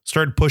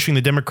started pushing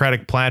the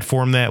Democratic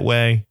platform that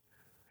way.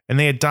 And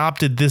they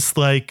adopted this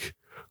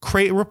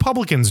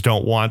Republicans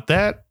don't want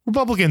that.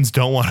 Republicans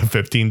don't want a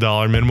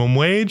 $15 minimum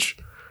wage.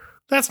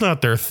 That's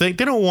not their thing.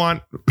 They don't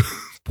want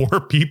poor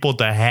people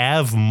to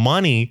have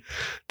money.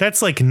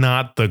 That's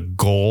not the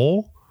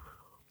goal.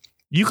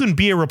 You can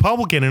be a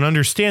Republican and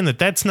understand that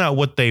that's not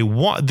what they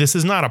want. This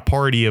is not a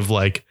party of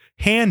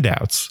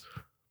handouts.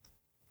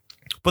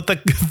 But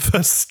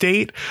the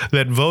state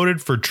that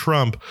voted for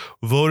Trump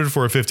voted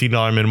for a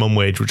 $15 minimum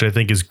wage, which I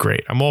think is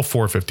great. I'm all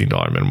for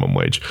 $15 minimum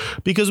wage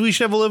because we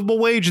should have a livable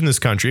wage in this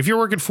country. If you're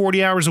working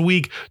 40 hours a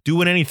week,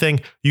 doing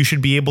anything, you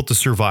should be able to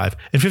survive.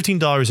 And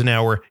 $15 an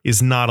hour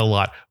is not a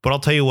lot. But I'll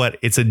tell you what,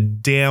 it's a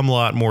damn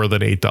lot more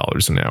than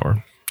 $8 an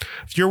hour.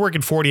 If you're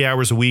working 40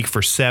 hours a week for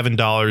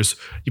 $7,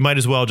 you might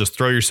as well just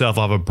throw yourself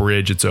off a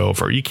bridge. It's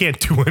over. You can't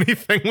do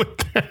anything with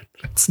that.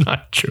 That's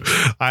not true.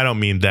 I don't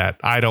mean that.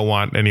 I don't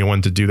want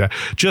anyone to do that.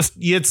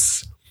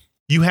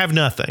 You have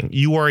nothing.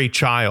 You are a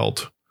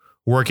child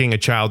working a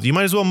child. You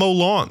might as well mow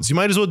lawns. You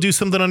might as well do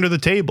something under the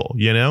table.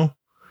 You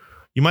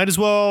might as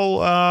well,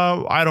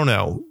 I don't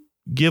know,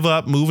 give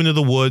up, move into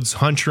the woods,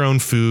 hunt your own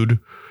food,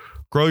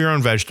 grow your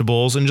own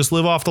vegetables, and just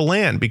live off the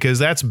land, because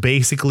that's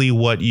basically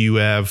what you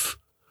have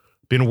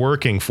been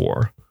working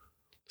for.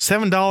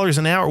 $7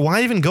 an hour.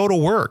 Why even go to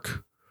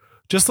work?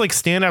 Just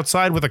stand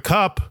outside with a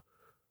cup.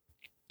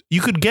 You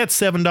could get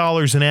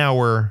 $7 an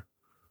hour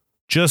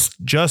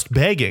just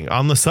begging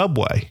on the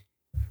subway.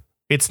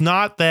 It's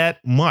not that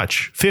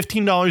much.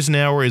 $15 an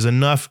hour is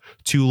enough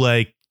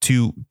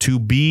to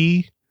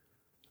be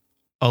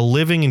a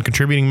living and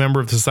contributing member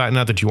of society.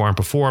 Not that you aren't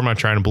before. I'm not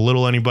trying to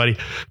belittle anybody.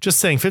 Just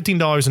saying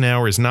 $15 an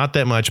hour is not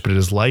that much, but it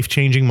is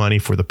life-changing money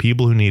for the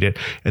people who need it.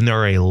 And there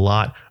are a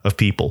lot of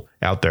people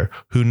out there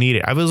who need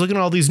it. I was looking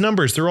at all these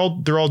numbers. They're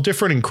all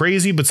different and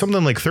crazy, but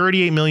something like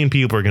 38 million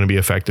people are going to be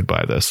affected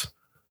by this.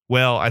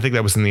 Well, I think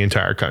that was in the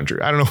entire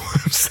country. I don't know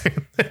what I'm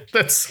saying.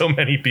 That's so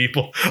many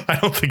people. I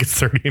don't think it's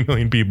 38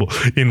 million people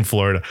in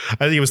Florida. I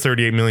think it was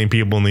 38 million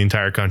people in the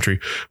entire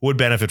country would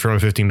benefit from a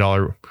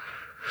 $15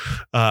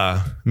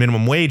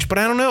 minimum wage. But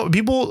I don't know.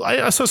 People,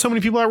 I saw so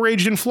many people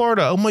outraged in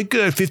Florida. Oh my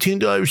God,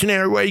 $15 an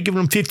hour. Why are you giving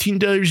them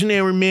 $15 an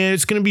hour, man?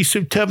 It's going to be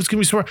so tough. It's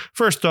going to be so hard.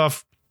 First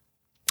off,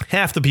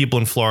 half the people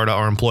in Florida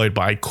are employed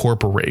by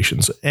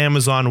corporations,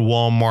 Amazon,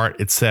 Walmart,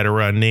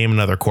 etc. Name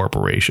another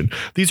corporation.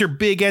 These are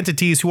big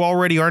entities who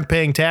already aren't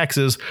paying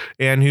taxes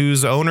and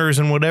whose owners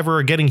and whatever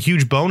are getting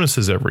huge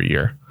bonuses every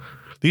year.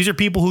 These are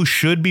people who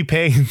should be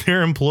paying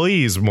their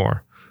employees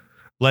more.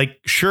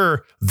 Like,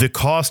 sure, the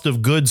cost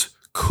of goods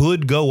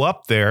could go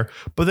up there,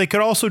 but they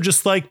could also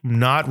just like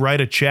not write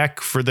a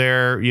check for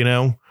their,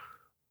 the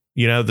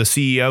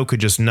CEO could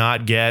just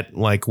not get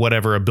like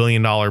whatever, $1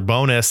 billion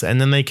bonus,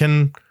 and then they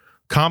can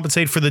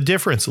compensate for the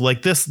difference.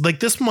 Like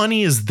this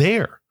money is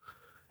there.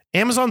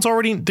 Amazon's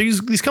already,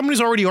 these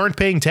companies already aren't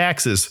paying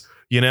taxes.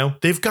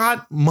 They've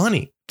got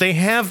money. They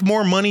have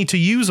more money to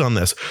use on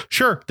this.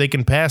 Sure, they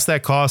can pass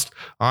that cost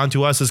on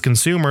to us as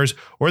consumers,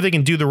 or they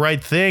can do the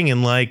right thing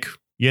and like,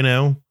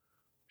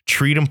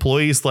 treat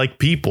employees like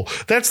people.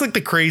 That's like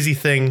the crazy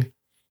thing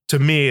to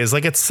me is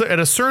like at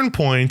a certain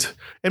point,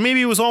 and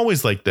maybe it was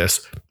always like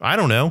this. I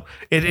don't know.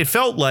 It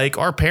felt like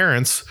our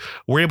parents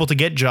were able to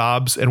get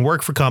jobs and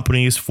work for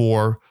companies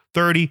for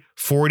 30,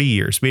 40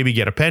 years, maybe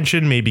get a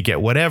pension, maybe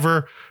get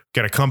whatever,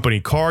 get a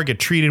company car, get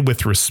treated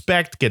with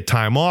respect, get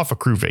time off,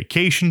 accrue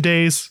vacation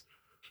days.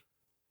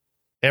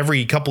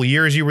 Every couple of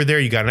years you were there,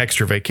 you got an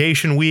extra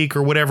vacation week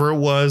or whatever it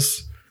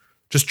was.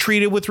 Just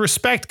treated with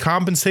respect,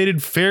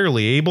 compensated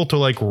fairly, able to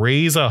like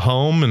raise a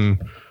home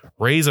and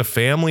raise a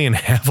family and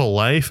have a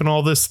life and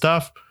all this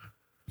stuff,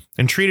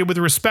 and treated with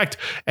respect.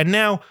 And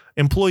now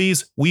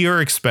employees, we are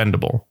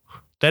expendable.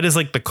 That is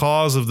like the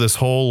cause of this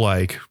whole,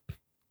 like,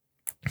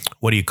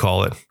 what do you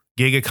call it?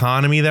 Gig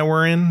economy that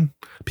we're in.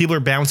 People are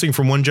bouncing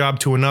from one job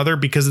to another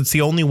because it's the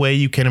only way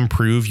you can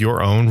improve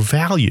your own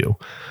value.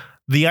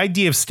 The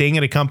idea of staying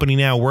at a company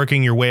now,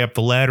 working your way up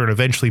the ladder and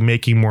eventually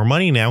making more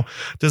money now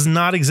does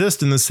not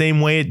exist in the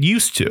same way it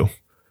used to.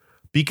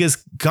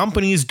 Because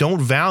companies don't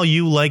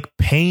value like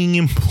paying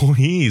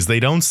employees. They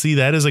don't see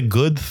that as a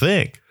good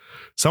thing.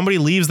 Somebody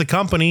leaves the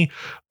company,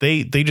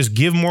 they just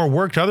give more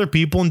work to other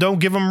people and don't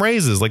give them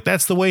raises. Like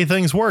that's the way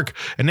things work.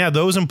 And now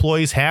those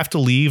employees have to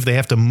leave. They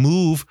have to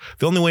move.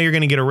 The only way you're going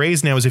to get a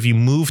raise now is if you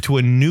move to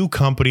a new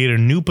company at a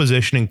new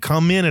position and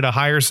come in at a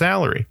higher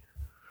salary.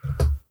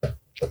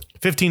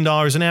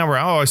 $15 an hour.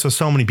 Oh, I saw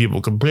so many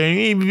people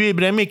complain, hey,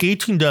 but I make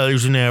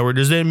 $18 an hour.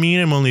 Does that mean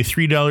I'm only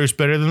 $3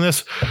 better than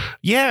this?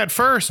 Yeah, at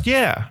first,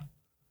 yeah.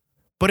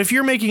 But if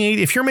you're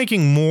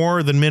making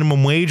more than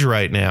minimum wage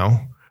right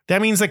now,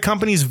 that means that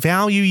companies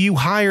value you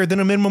higher than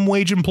a minimum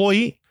wage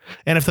employee.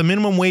 And if the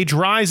minimum wage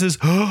rises,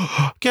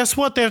 guess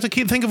what? They have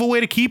to think of a way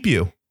to keep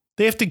you.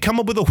 They have to come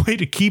up with a way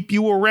to keep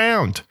you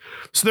around.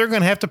 So they're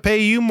going to have to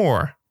pay you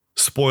more.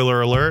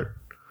 Spoiler alert.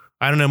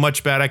 I don't know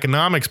much about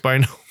economics, but I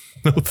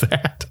know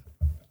that.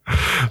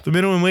 The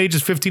minimum wage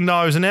is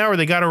 $15 an hour.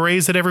 They got to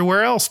raise it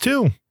everywhere else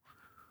too.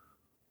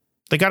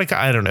 They got to,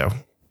 I don't know.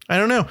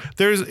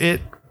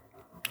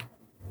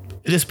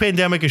 This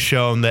pandemic has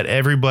shown that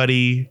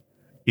everybody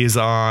is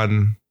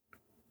on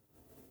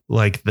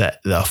like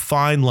the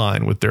fine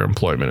line with their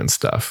employment and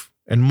stuff.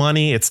 And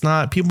money,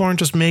 people aren't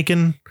just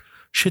making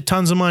shit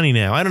tons of money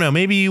now. I don't know.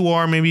 Maybe you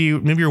are, maybe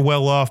you're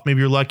well off, maybe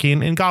you're lucky,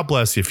 and God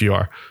bless you if you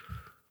are.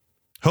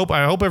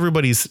 I hope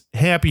everybody's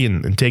happy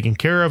and taken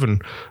care of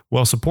and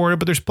well supported,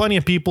 but there's plenty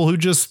of people who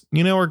just,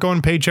 are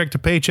going paycheck to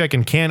paycheck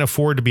and can't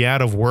afford to be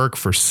out of work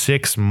for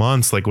 6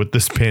 months, like with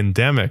this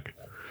pandemic.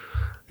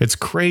 It's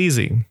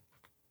crazy.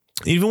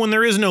 Even when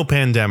there is no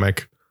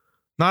pandemic,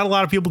 not a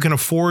lot of people can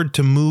afford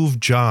to move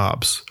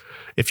jobs.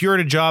 If you're at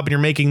a job and you're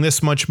making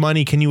this much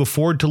money, can you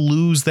afford to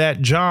lose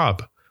that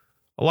job?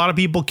 A lot of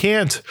people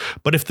can't.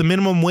 But if the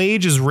minimum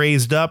wage is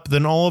raised up,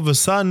 then all of a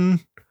sudden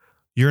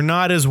you're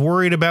not as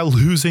worried about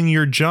losing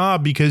your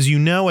job because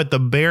at the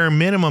bare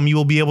minimum, you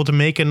will be able to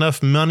make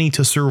enough money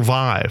to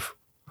survive.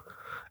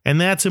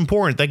 And that's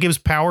important. That gives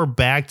power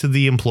back to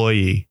the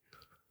employee.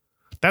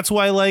 That's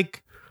why,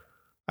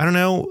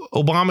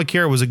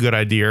 Obamacare was a good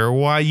idea, or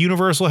why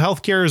universal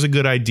health care is a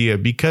good idea,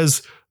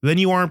 because then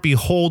you aren't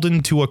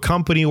beholden to a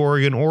company or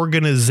an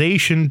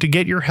organization to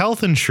get your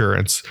health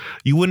insurance.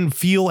 You wouldn't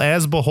feel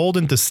as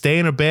beholden to stay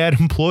in a bad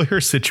employer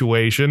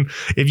situation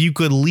if you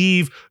could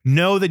leave,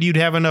 know that you'd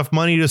have enough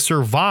money to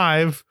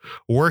survive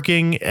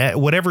working at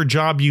whatever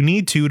job you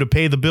need to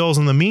pay the bills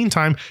in the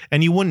meantime,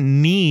 and you wouldn't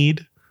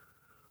need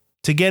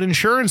to get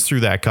insurance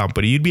through that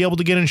company. You'd be able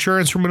to get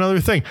insurance from another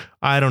thing.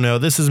 I don't know.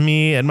 This is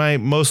me at my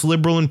most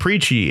liberal and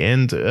preachy,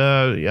 and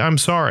I'm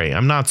sorry.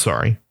 I'm not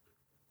sorry.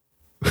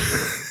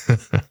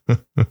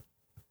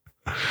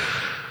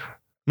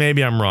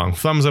 Maybe I'm wrong.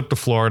 Thumbs up to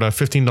Florida,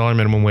 $15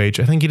 minimum wage.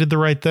 I think he did the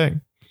right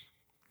thing.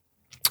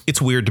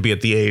 It's weird to be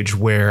at the age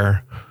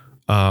where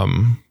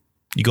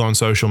you go on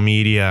social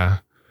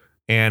media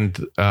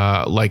and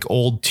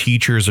old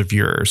teachers of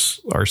yours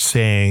are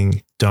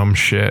saying dumb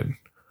shit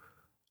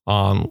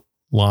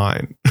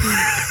online.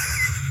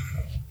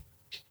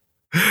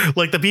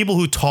 Like the people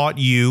who taught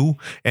you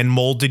and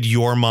molded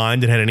your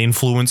mind and had an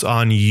influence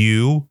on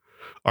you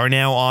are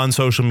now on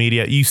social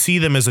media. You see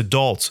them as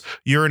adults.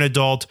 You're an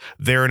adult,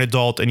 they're an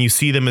adult, and you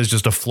see them as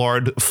just a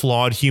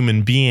flawed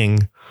human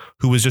being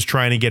who was just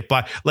trying to get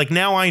by. Like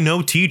now I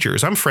know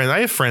teachers. I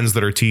have friends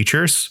that are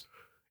teachers,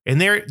 and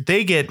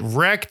they get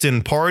wrecked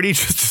and party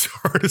just as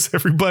hard as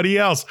everybody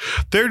else.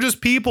 They're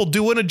just people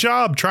doing a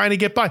job, trying to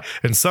get by.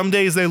 And some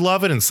days they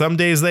love it and some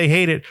days they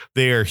hate it.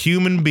 They are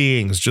human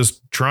beings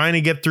just trying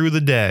to get through the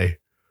day.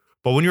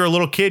 But when you're a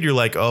little kid, you're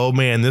like, oh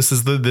man, this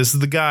is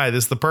the guy,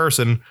 this is the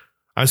person.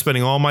 I'm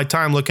spending all my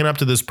time looking up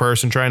to this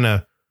person, trying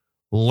to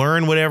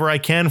learn whatever I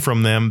can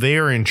from them. They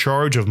are in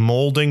charge of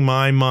molding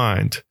my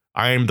mind.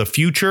 I am the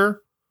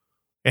future,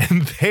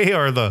 and they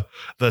are the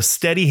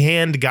steady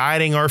hand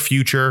guiding our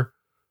future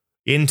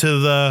into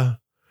the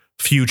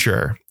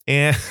future.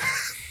 And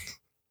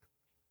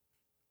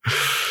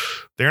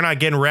they're not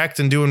getting wrecked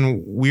and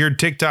doing weird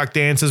TikTok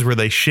dances where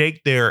they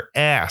shake their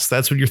ass.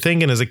 That's what you're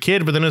thinking as a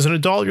kid. But then as an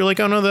adult, you're like,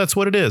 oh no, that's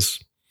what it is.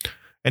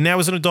 And now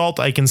as an adult,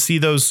 I can see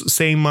those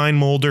same mind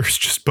molders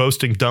just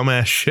posting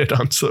dumbass shit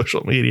on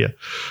social media,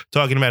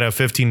 talking about how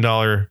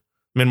 $15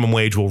 minimum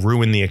wage will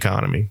ruin the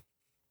economy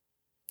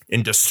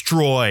and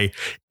destroy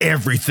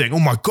everything. Oh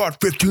my God,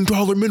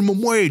 $15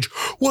 minimum wage.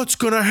 What's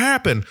going to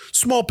happen?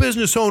 Small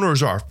business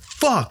owners are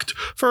fucked.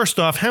 First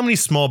off, how many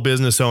small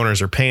business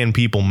owners are paying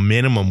people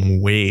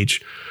minimum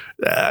wage?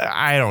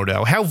 I don't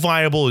know. How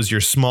viable is your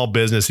small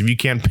business if you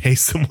can't pay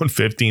someone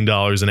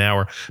 $15 an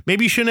hour?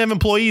 Maybe you shouldn't have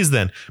employees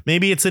then.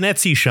 Maybe it's an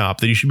Etsy shop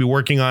that you should be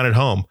working on at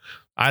home.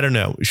 I don't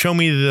know. Show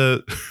me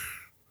the...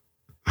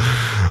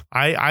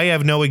 I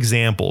have no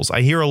examples.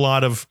 I hear a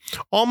lot of,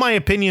 all my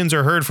opinions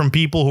are heard from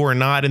people who are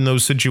not in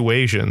those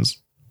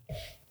situations.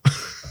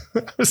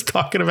 I was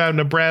talking about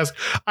Nebraska.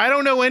 I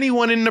don't know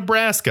anyone in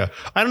Nebraska.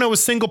 I don't know a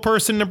single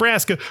person in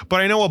Nebraska,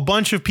 but I know a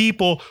bunch of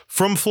people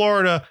from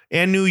Florida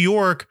and New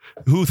York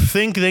who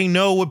think they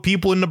know what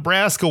people in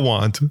Nebraska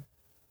want.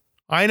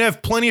 I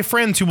have plenty of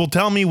friends who will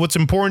tell me what's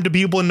important to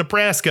people in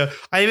Nebraska.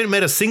 I haven't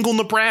met a single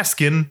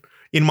Nebraskan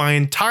in my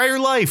entire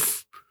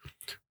life.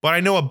 But I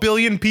know a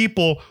billion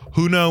people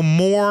who know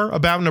more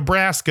about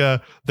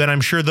Nebraska than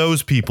I'm sure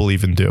those people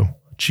even do.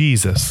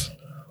 Jesus.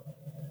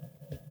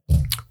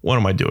 What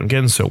am I doing?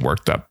 Getting so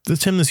worked up.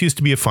 Tim, this used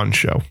to be a fun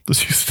show.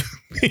 This used to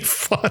be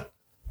fun.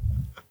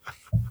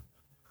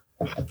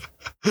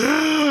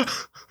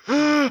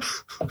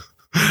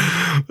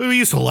 We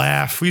used to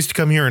laugh. We used to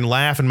come here and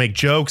laugh and make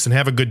jokes and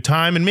have a good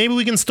time. And maybe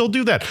we can still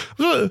do that.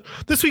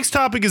 This week's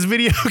topic is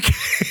video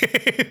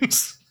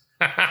games.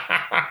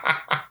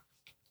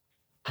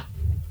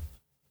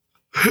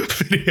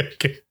 Video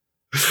game.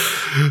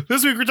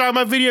 This week we're talking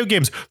about video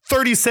games.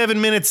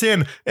 37 minutes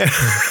in, and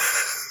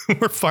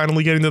we're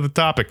finally getting to the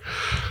topic.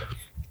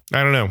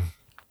 I don't know.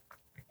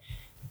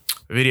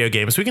 Video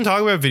games. We can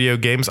talk about video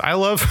games. I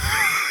love.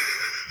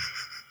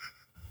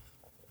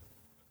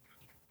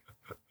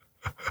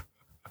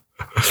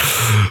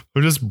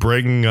 We're just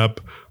bringing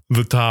up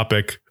the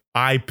topic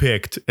I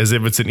picked as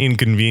if it's an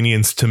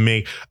inconvenience to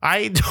me.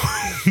 I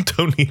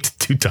don't need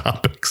to do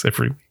topics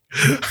every week.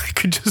 I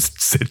could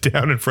just sit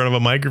down in front of a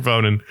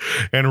microphone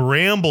and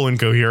ramble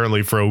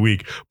incoherently for a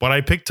week. But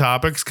I pick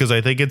topics because I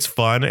think it's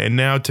fun. And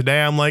now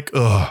today I'm like,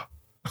 ugh.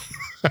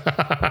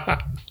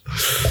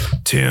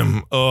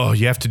 Tim,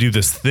 you have to do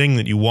this thing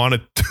that you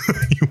wanted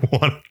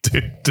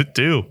to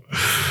do.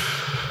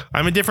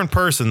 I'm a different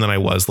person than I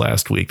was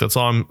last week. That's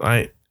all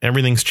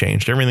everything's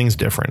changed. Everything's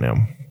different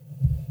now.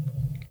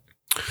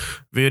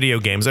 Video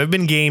games. I've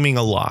been gaming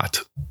a lot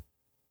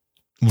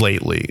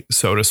lately,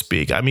 so to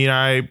speak. I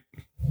mean,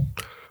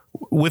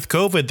 with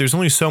COVID, there's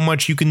only so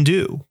much you can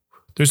do.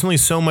 There's only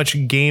so much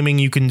gaming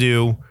you can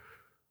do.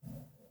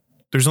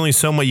 There's only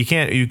so much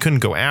you couldn't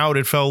go out,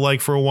 it felt like,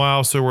 for a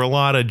while. So there were a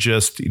lot of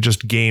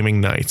just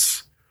gaming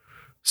nights.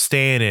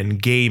 Staying in,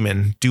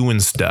 gaming, doing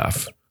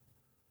stuff.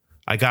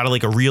 I got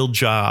a real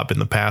job in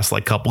the past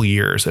couple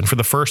years. And for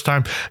the first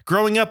time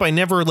growing up, I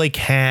never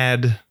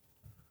had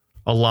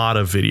a lot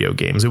of video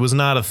games. It was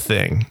not a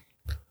thing.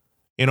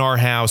 In our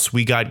house,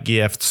 we got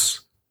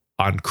gifts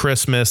on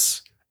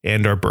Christmas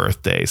and our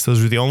birthdays.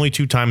 Those were the only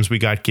two times we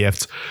got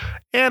gifts.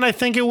 And I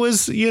think it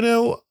was,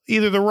 either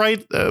the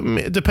right,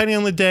 depending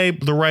on the day,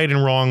 the right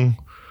and wrong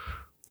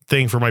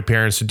thing for my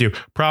parents to do.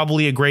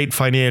 Probably a great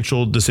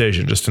financial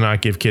decision just to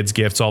not give kids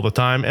gifts all the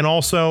time. And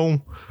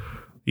also,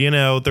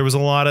 there was a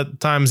lot of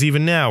times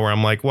even now where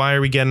I'm like, why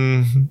are we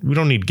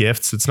don't need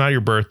gifts. It's not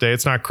your birthday.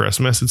 It's not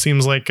Christmas. It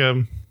seems like,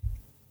 why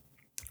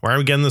are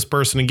we getting this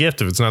person a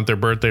gift if it's not their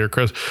birthday or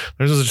Christmas?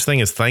 There's no such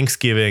thing as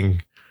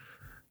Thanksgiving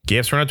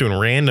gifts. We're not doing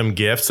random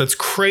gifts. That's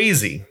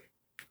crazy.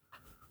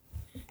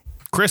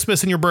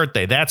 Christmas and your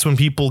birthday. That's when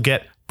people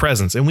get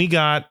presents. And we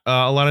got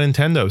a lot of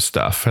Nintendo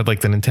stuff. Had the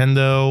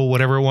Nintendo,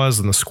 whatever it was,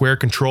 and the square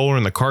controller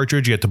and the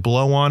cartridge you had to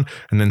blow on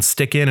and then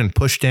stick in and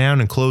push down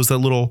and close that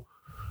little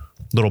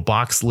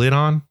box lid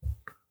on.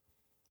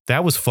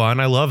 That was fun.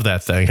 I love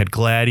that thing. Had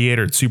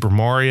Gladiator and Super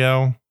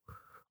Mario.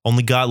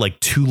 Only got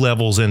 2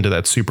 levels into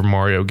that Super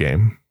Mario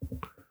game. You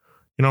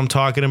know what I'm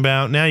talking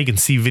about? Now you can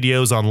see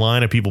videos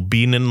online of people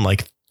beating it in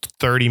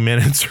 30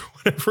 minutes or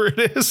whatever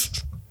it is.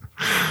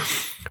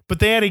 But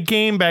they had a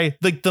game back,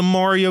 like the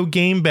Mario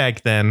game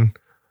back then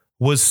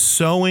was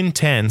so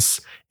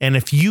intense. And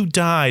if you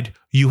died,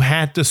 you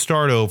had to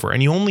start over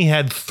and you only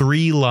had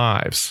 3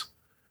 lives.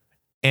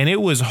 And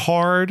it was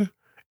hard.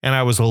 And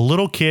I was a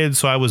little kid,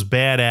 so I was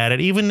bad at it.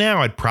 Even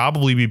now, I'd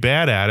probably be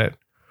bad at it.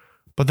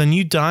 But then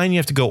you die and you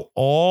have to go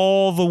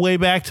all the way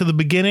back to the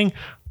beginning.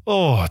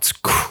 Oh, it's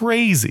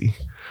crazy.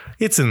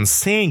 It's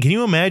insane. Can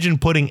you imagine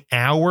putting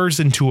hours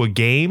into a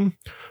game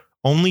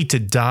only to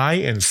die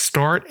and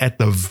start at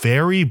the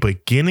very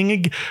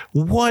beginning?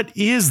 What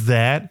is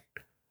that?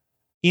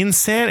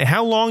 Insane.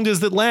 How long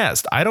does it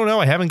last? I don't know.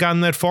 I haven't gotten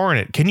that far in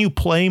it. Can you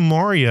play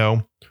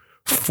Mario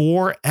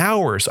 4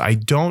 hours? I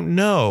don't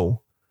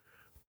know.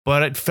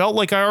 But it felt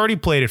like I already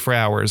played it for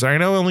hours. I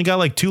know I only got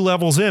like 2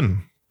 levels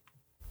in.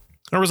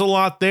 There was a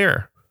lot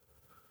there.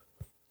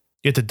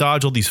 You had to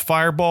dodge all these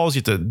fireballs. You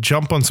had to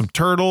jump on some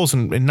turtles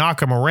and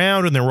knock them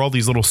around. And there were all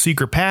these little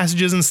secret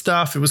passages and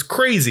stuff. It was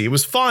crazy. It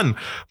was fun,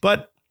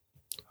 but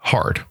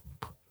hard.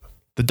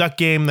 The duck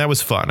game, that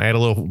was fun. I had a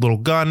little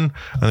gun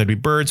and there'd be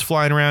birds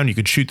flying around. You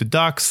could shoot the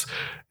ducks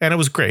and it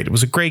was great. It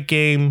was a great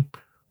game.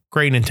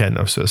 Great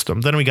Nintendo system.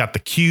 Then we got the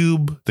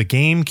Cube, the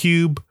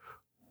GameCube.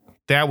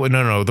 Then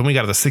we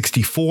got the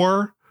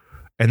 64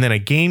 and then a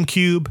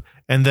GameCube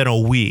and then a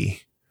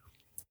Wii.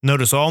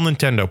 Notice all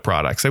Nintendo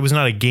products. I was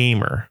not a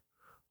gamer.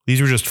 These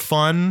were just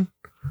fun.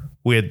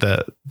 We had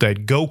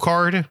that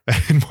go-kart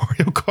and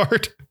Mario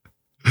Kart.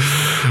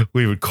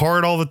 We would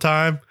kart all the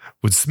time.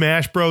 Would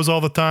Smash Bros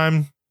all the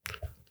time.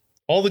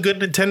 All the good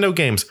Nintendo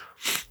games.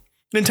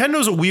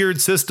 Nintendo's a weird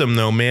system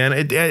though,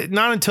 man.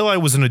 Not until I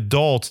was an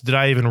adult did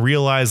I even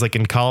realize, like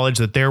in college,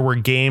 that there were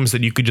games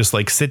that you could just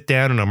like sit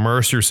down and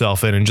immerse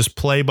yourself in and just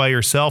play by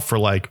yourself for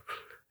like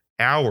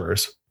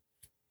hours.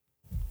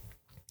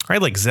 I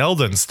had like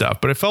Zelda and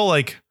stuff, but it felt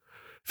like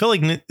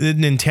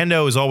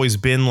Nintendo has always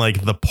been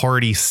like the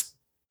party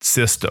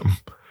system,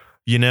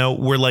 you know,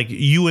 where like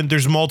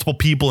there's multiple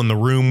people in the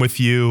room with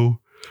you.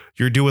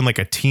 You're doing like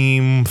a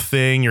team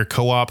thing. You're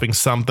co-oping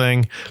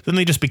something. Then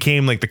they just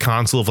became like the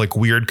console of like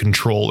weird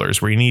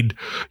controllers where you need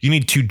 2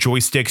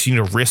 joysticks. You need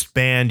a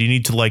wristband. You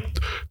need to like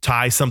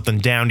tie something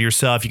down to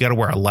yourself. You got to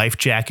wear a life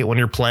jacket when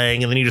you're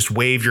playing. And then you just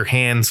wave your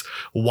hands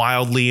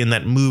wildly and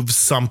that moves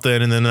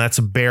something. And then that's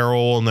a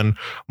barrel. And then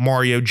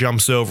Mario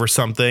jumps over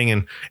something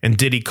and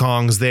Diddy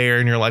Kong's there.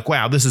 And you're like,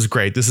 wow, this is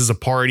great. This is a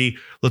party.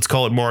 Let's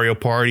call it Mario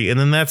Party. And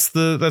then that's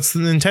the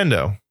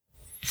Nintendo.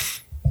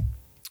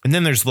 And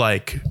then there's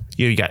like,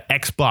 you got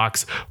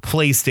Xbox,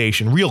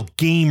 PlayStation, real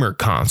gamer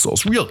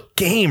consoles. Real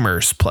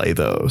gamers play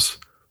those.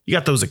 You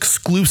got those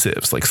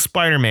exclusives like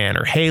Spider-Man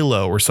or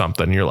Halo or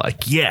something. You're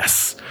like,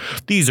 yes,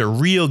 these are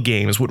real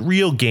games, what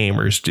real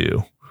gamers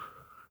do.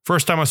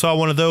 First time I saw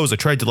one of those, I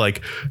tried to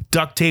like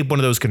duct tape one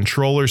of those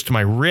controllers to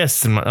my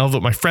wrists. And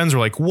my friends were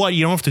like, what?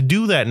 You don't have to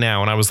do that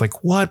now. And I was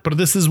like, what? But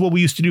this is what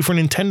we used to do for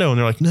Nintendo. And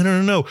they're like,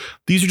 no.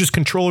 These are just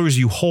controllers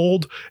you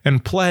hold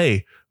and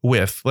play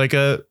with, like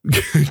a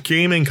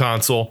gaming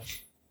console.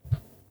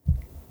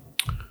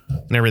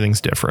 And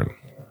everything's different.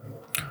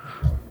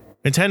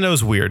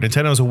 Nintendo's weird.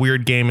 Nintendo's a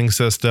weird gaming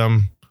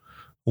system.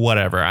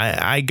 Whatever.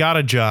 I got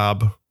a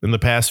job in the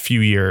past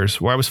few years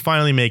where I was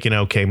finally making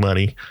okay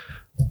money.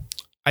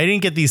 I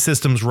didn't get these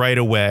systems right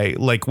away.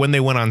 Like when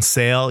they went on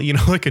sale, you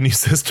know, like a new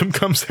system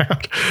comes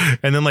out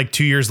and then like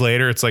 2 years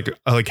later, it's like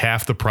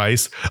half the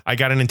price. I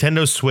got a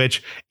Nintendo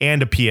Switch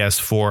and a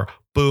PS4.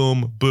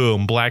 Boom,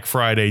 boom. Black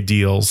Friday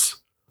deals.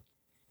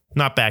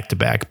 Not back to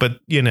back, but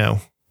you know,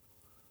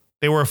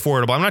 they were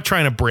affordable. I'm not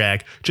trying to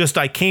brag. Just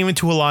I came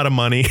into a lot of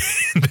money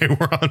and they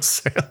were on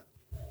sale.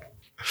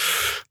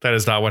 That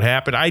is not what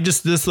happened.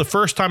 This is the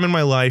first time in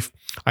my life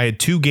I had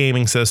 2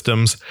 gaming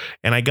systems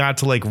and I got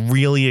to like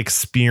really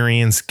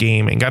experience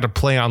gaming. Got to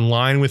play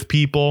online with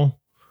people.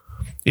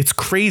 It's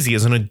crazy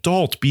as an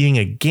adult being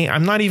a game.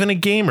 I'm not even a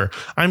gamer.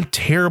 I'm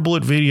terrible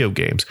at video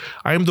games.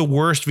 I am the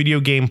worst video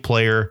game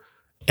player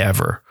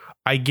ever.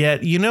 I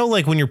get, you know,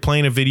 like when you're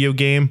playing a video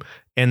game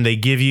and they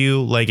give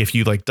you like, if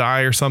you like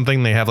die or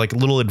something, they have like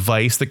little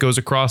advice that goes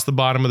across the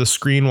bottom of the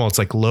screen while it's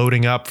like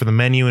loading up for the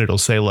menu. And it'll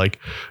say like,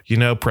 you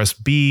know, press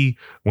B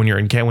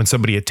when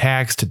somebody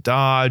attacks to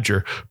dodge,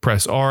 or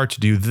press R to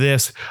do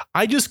this.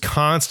 I just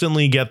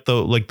constantly get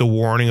the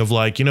warning of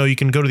like, you know, you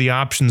can go to the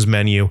options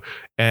menu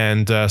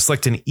and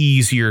select an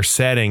easier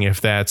setting.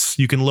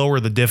 You can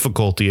lower the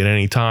difficulty at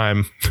any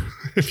time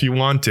if you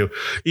want to.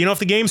 You know, if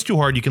the game's too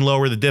hard, you can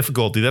lower the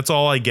difficulty. That's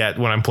all I get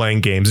when I'm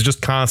playing games. It's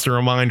just constant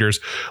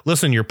reminders.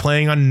 Listen, you're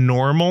playing on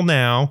normal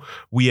now.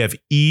 We have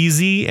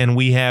easy and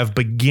we have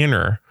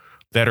beginner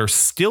that are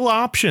still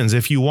options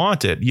if you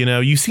want it. You know,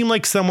 you seem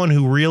like someone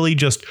who really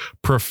just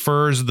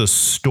prefers the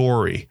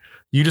story.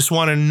 You just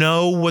want to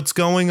know what's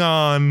going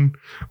on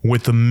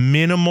with the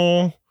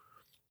minimal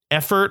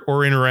effort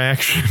or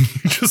interaction.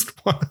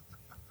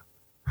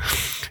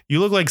 You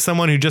look like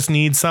someone who just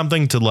needs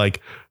something to like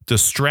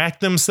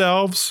distract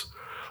themselves.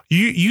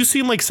 You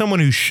seem like someone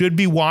who should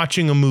be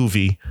watching a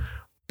movie,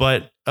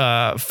 but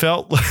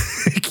felt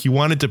like you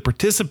wanted to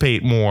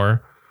participate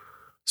more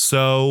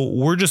So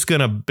we're just going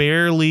to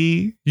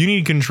you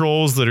need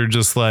controls that are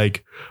just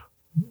like,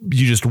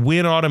 you just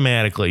win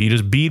automatically. You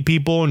just beat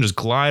people and just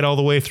glide all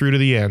the way through to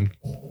the end.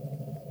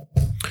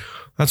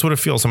 That's what it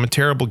feels. I'm a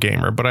terrible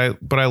gamer, but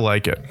I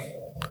like it.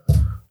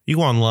 You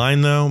go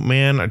online though,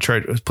 man. I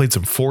played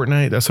some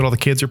Fortnite. That's what all the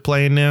kids are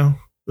playing now.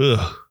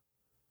 Ugh.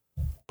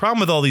 Problem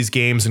with all these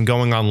games and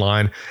going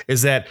online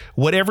is that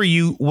by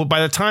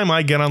the time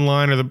I get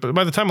online, or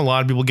by the time a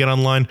lot of people get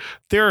online,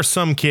 there are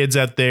some kids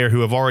out there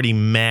who have already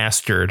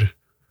mastered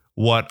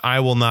what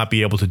I will not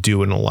be able to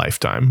do in a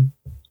lifetime.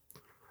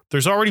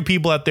 There's already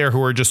people out there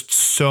who are just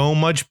so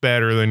much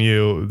better than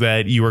you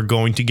that you are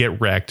going to get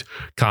wrecked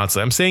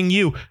constantly. I'm saying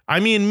you, I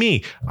mean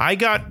me. I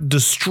got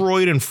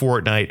destroyed in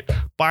Fortnite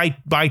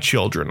by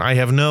children. I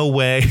have no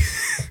way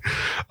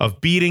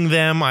of beating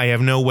them. I have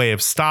no way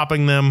of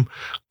stopping them.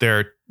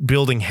 They're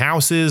building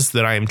houses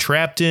that I am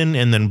trapped in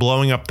and then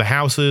blowing up the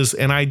houses,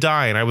 and I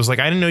die. And I was like,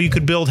 I didn't know you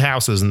could build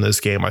houses in this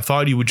game. I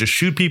thought you would just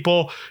shoot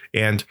people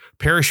and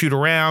parachute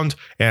around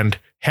and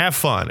have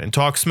fun and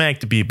talk smack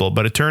to people,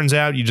 but it turns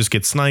out you just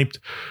get sniped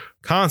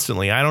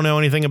constantly. I don't know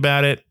anything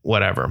about it.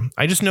 Whatever.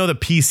 I just know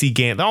that PC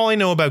game. All I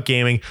know about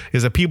gaming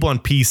is that people on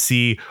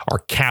PC are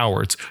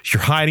cowards.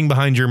 You're hiding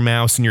behind your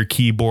mouse and your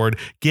keyboard.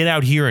 Get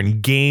out here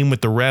and game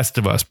with the rest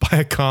of us. Buy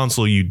a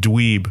console, you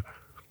dweeb.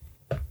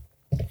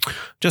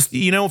 Just,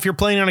 if you're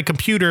playing on a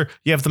computer,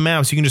 you have the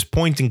mouse, you can just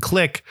point and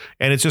click,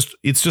 and it's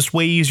just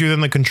way easier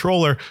than the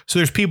controller. So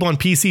there's people on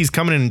PCs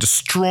coming in and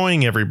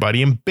destroying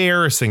everybody,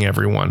 embarrassing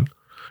everyone.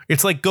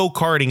 It's like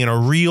go-karting in a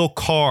real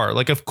car.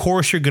 Like, of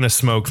course you're going to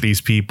smoke these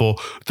people.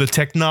 The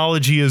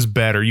technology is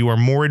better. You are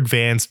more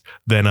advanced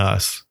than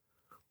us.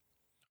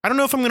 I don't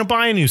know if I'm going to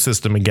buy a new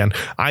system again.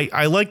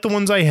 I like the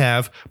ones I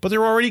have, but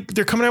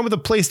they're coming out with a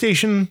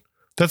PlayStation.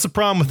 That's the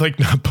problem with like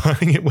not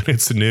buying it when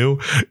it's new,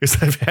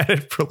 is I've had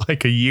it for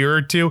like a year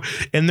or two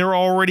and they're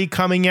already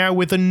coming out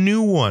with a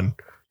new one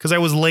because I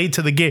was late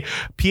to the game.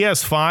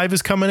 PS5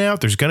 is coming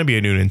out. There's going to be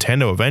a new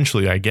Nintendo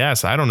eventually, I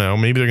guess. I don't know.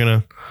 Maybe they're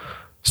going to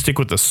stick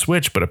with the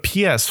Switch, but a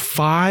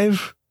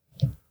PS5,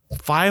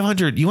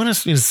 $500. You want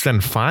to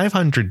spend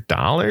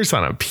 $500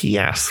 on a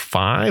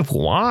PS5?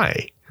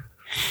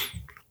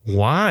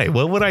 Why?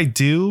 What would I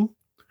do?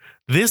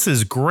 This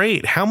is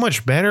great. How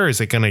much better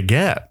is it going to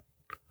get?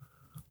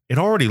 It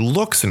already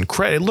looks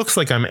incredible. It looks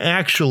like I'm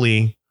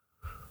actually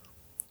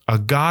a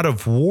God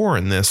of War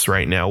in this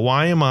right now.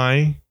 Why am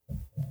I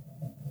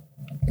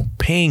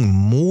paying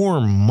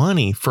more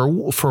money for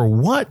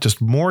what?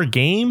 Just more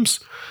games?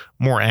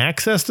 More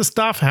access to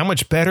stuff? How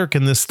much better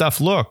can this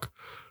stuff look?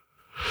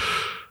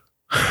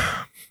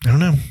 I don't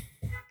know.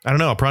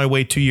 I'll probably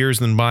wait 2 years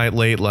and then buy it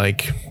late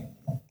like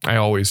I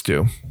always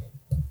do.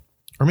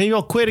 Or maybe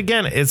I'll quit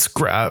again. It's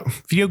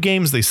video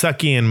games, they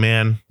suck you in,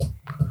 man.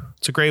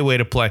 It's a great way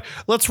to play.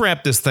 Let's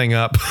wrap this thing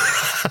up.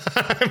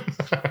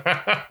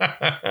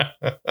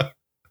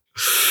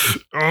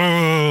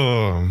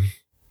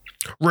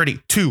 Ready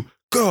to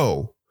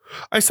go.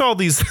 I saw all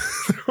these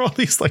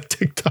like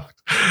TikToks.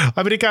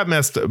 I mean, it got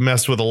messed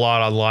with a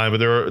lot online, but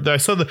there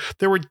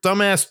were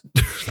dumbass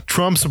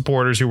Trump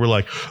supporters who were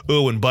like,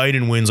 "Oh, when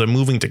Biden wins, I'm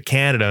moving to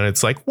Canada." And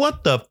it's like,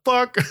 what the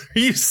fuck? Are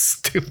you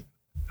stupid?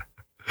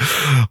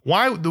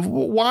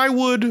 Why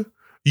would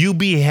you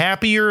be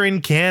happier in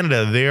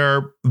Canada? They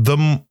are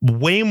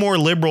way more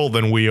liberal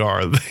than we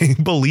are. They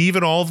believe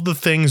in all of the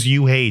things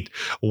you hate.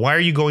 Why are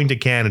you going to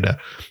Canada?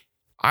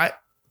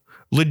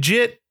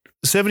 Legit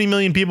 70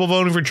 million people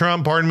voting for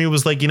Trump. Part of me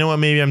was like, you know what?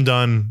 Maybe I'm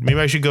done. Maybe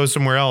I should go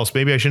somewhere else.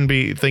 Maybe I shouldn't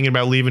be thinking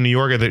about leaving New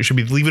York. I should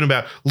be leaving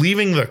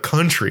the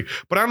country.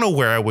 But I don't know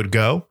where I would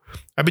go.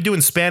 I've been doing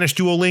Spanish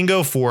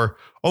Duolingo for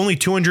only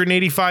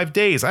 285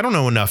 days. I don't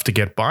know enough to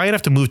get by. I'd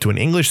have to move to an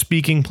English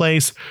speaking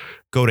place.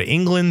 Go to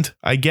England,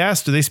 I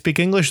guess. Do they speak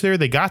English there?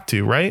 They got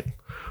to, right?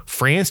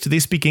 France, do they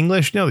speak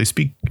English? No, they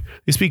speak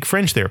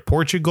French there.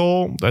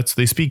 Portugal,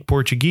 they speak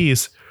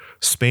Portuguese.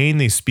 Spain,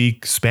 they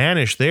speak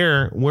Spanish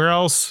there. Where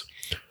else?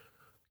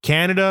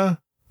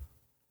 Canada,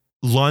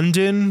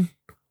 London,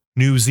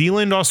 New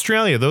Zealand,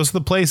 Australia. Those are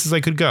the places I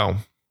could go.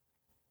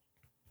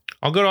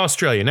 I'll go to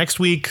Australia next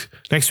week.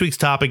 Next week's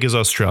topic is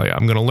Australia.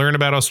 I'm going to learn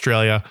about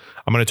Australia.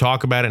 I'm going to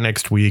talk about it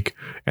next week,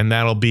 and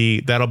that'll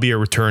be a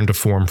return to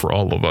form for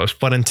all of us.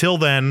 But until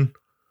then,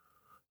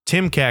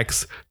 Tim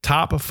Keck's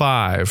top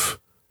 5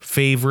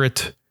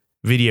 favorite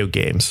video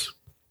games.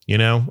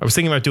 I was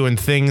thinking about doing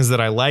things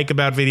that I like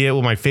about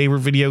what my favorite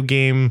video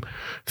game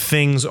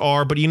things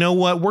are. But you know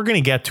what? We're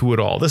going to get to it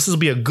all. This will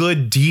be a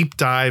good deep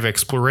dive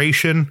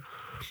exploration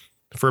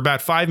for about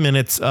 5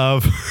 minutes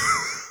of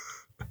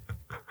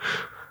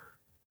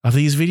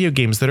these video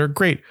games that are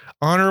great.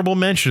 Honorable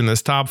mention in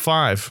this top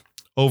 5.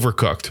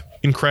 Overcooked.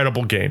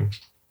 Incredible game.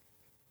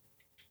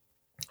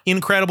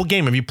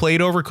 Have you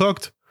played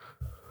Overcooked?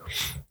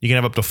 You can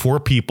have up to 4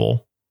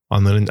 people. I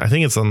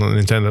think it's on the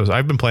Nintendo.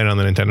 I've been playing on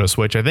the Nintendo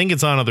Switch. I think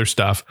it's on other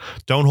stuff.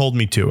 Don't hold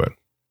me to it.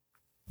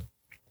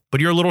 But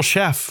you're a little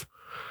chef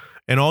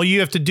And all you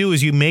have to do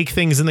is you make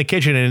things in the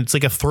kitchen, and it's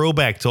like a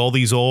throwback to all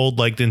these old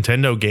like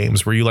Nintendo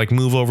games where you like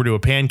move over to a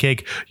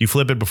pancake, you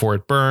flip it before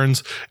it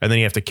burns, and then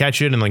you have to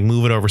catch it and like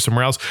move it over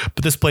somewhere else.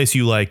 But this place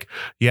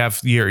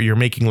you're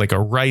making like a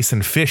rice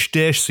and fish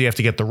dish. So you have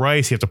to get the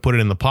rice, you have to put it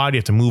in the pot, you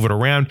have to move it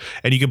around,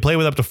 and you can play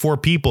with up to 4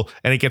 people,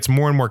 and it gets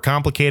more and more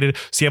complicated.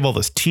 So you have all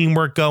this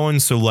teamwork going.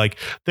 So like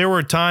there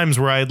were times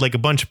where I had like a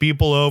bunch of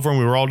people over and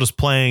we were all just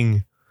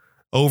playing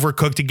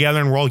Overcooked together,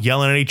 and we're all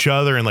yelling at each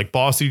other and like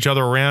bossing each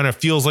other around. It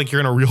feels like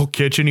you're in a real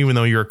kitchen, even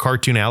though you're a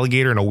cartoon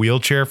alligator in a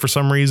wheelchair for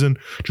some reason,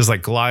 just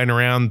like gliding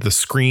around the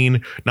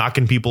screen,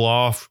 knocking people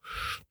off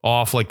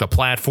like the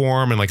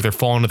platform, and like they're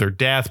falling to their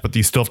death, but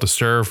you still have to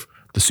serve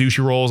the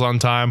sushi rolls on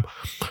time.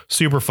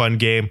 Super fun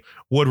game.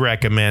 Would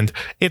recommend.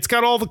 It's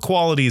got all the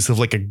qualities of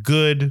like a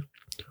good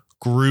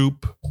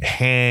group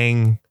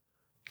hang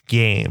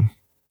game,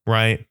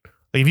 right?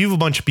 Like if you have a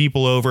bunch of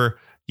people over,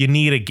 you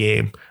need a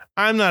game.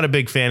 I'm not a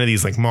big fan of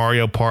these like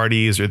Mario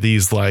parties or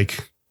these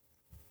like,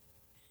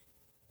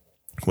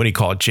 what do you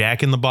call it,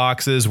 Jack in the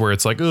Boxes, where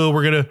it's like, oh,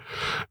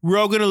 we're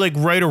all gonna like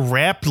write a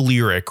rap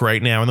lyric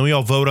right now, and then we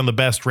all vote on the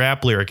best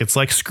rap lyric. It's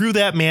like, screw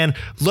that, man.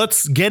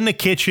 Let's get in the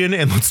kitchen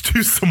and let's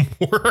do some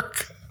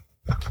work.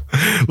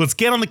 Let's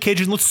get on the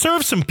kitchen. Let's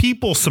serve some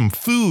people some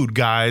food,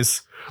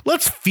 guys.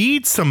 Let's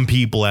feed some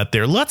people out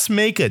there. Let's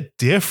make a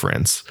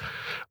difference.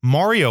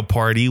 Mario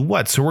Party,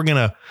 what? So we're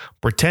gonna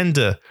pretend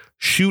to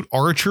shoot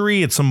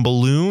archery at some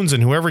balloons,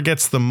 and whoever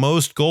gets the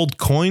most gold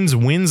coins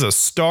wins a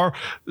star.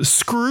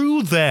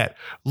 Screw that.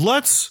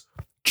 Let's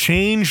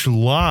change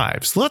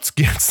lives. Let's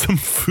get some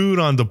food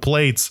on the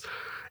plates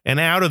and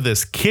out of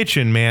this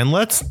kitchen, man.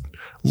 Let's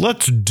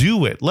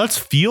do it. Let's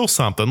feel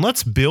something.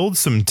 Let's build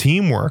some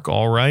teamwork.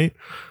 All right.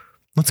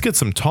 Let's get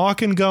some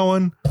talking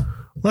going.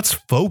 Let's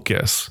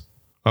focus.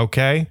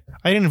 Okay.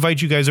 I didn't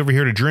invite you guys over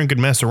here to drink and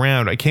mess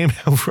around. I came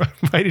over, I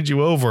invited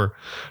you over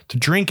to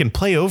drink and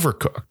play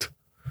Overcooked.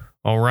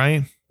 All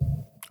right.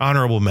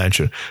 Honorable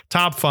mention.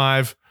 Top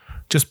 5.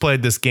 Just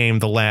played this game,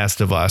 The Last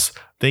of Us.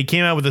 They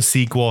came out with a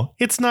sequel.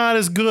 It's not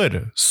as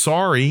good.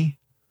 Sorry,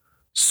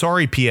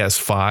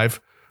 PS5.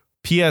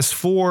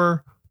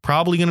 PS4,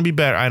 probably going to be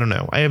better. I don't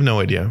know. I have no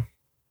idea.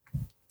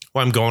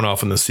 Well, I'm going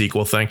off on the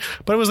sequel thing.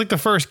 But it was like the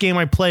first game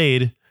I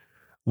played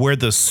where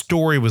the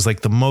story was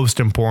like the most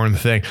important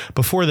thing.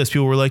 Before this,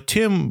 people were like,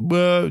 Tim,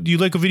 do you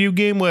like a video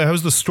game?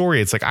 How's the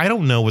story? It's like, I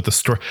don't know what the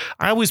story.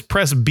 I always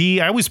press B.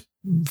 I always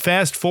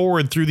fast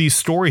forward through these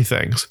story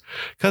things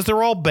because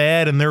they're all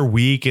bad and they're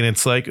weak, and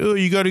it's like, oh,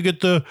 you got to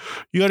get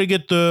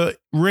the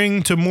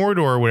ring to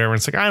Mordor or whatever.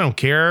 It's like, I don't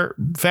care.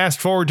 Fast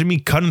forward to me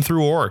cutting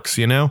through orcs,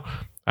 you know.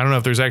 I don't know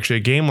if there's actually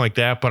a game like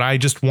that, but I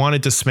just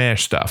wanted to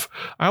smash stuff.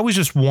 I always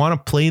just want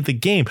to play the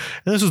game.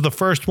 And this is the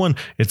first one.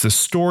 It's a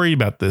story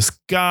about this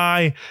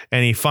guy,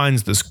 and he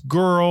finds this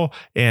girl,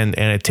 and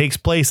it takes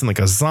place in like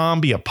a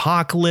zombie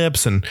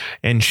apocalypse,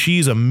 and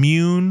she's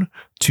immune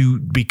to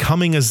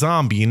becoming a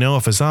zombie. You know,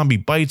 if a zombie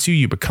bites you,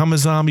 you become a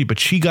zombie, but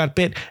she got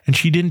bit and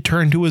she didn't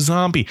turn to a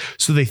zombie.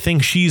 So they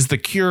think she's the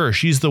cure.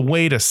 She's the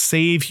way to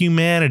save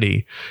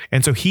humanity.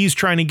 And so he's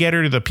trying to get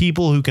her to the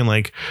people who can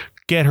like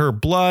get her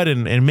blood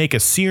and make a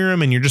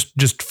serum, and you're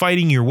just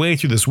fighting your way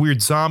through this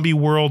weird zombie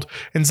world.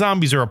 And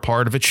zombies are a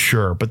part of it,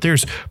 sure, but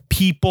there's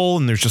people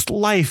and there's just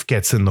life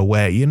gets in the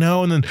way, you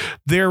know. And then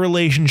their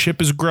relationship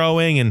is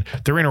growing and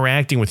they're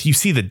interacting with, you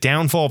see the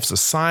downfall of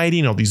society,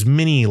 you know, these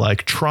mini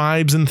like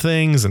tribes and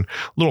things and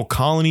little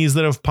colonies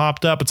that have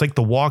popped up. It's like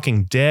The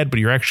Walking Dead, but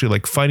you're actually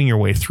like fighting your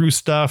way through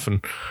stuff.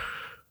 And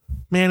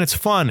man, it's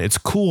fun. It's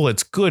cool.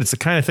 It's good. It's the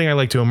kind of thing I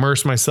like to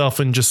immerse myself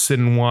in, just sit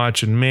and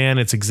watch. And man,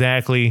 it's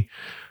exactly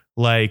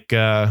like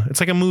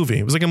it's like a movie.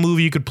 It was like a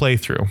movie you could play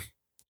through.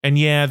 And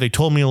yeah, they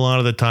told me a lot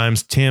of the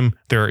times, Tim,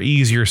 there are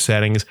easier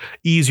settings,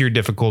 easier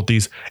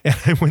difficulties. And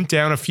I went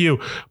down a few,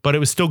 but it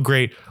was still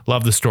great.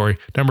 Love the story.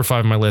 Number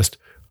 5 on my list.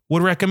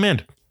 Would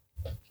recommend.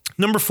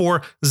 Number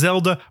 4,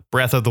 Zelda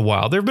Breath of the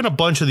Wild. There have been a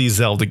bunch of these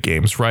Zelda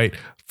games, right?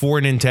 For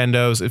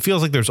Nintendos. It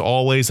feels like there's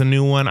always a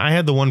new one. I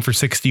had the one for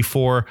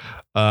 64,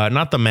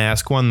 not the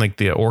mask one, like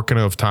the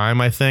Ocarina of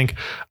Time, I think.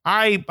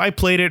 I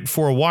played it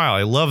for a while.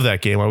 I love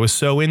that game. I was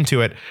so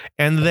into it.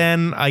 And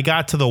then I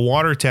got to the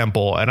Water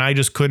Temple and I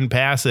just couldn't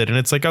pass it. And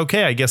it's like,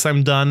 okay, I guess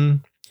I'm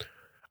done.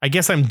 I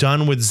guess I'm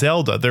done with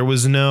Zelda.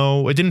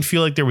 It didn't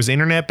feel like there was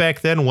internet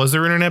back then. Was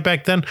there internet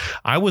back then?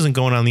 I wasn't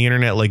going on the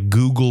internet like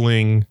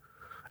Googling.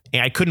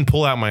 I couldn't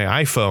pull out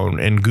my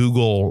iPhone and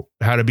Google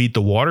how to beat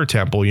the Water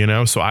Temple, you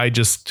know? So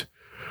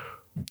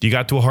you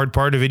got to a hard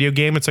part of a video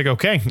game. It's like,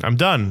 okay, I'm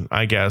done,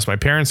 I guess. My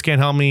parents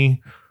can't help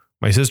me.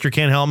 My sister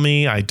can't help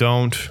me.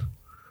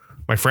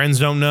 My friends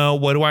don't know.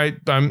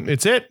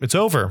 It's it. It's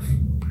over.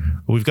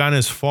 We've gotten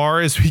as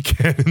far as we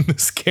can in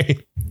this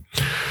game.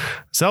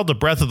 Zelda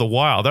Breath of the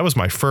Wild. That was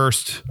my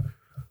first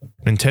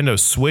Nintendo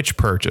Switch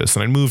purchase.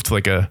 And I moved to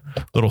like a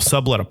little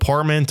sublet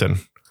apartment, and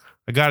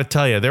I got to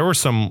tell you, there were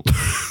some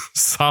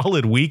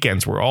solid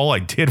weekends where all I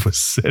did was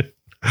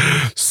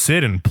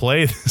sit and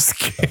play this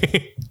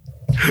game.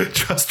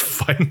 Just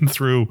fighting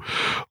through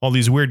all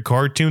these weird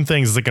cartoon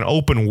things. It's like an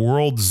open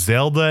world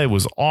Zelda. It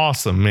was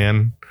awesome,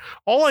 man.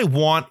 All I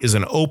want is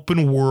an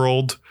open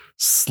world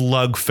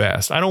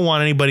slugfest. I don't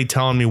want anybody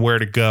telling me where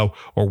to go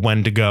or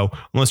when to go,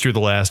 unless you're The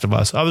Last of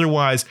Us.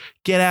 Otherwise,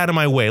 get out of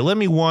my way. Let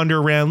me wander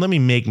around. Let me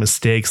make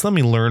mistakes. Let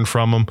me learn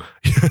from them.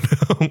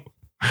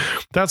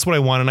 That's what I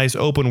want. A nice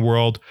open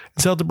world.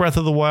 Zelda Breath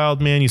of the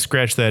Wild, man, you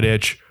scratch that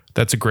itch.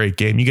 That's a great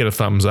game. You get a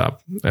thumbs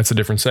up. That's a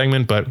different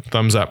segment, but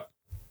thumbs up.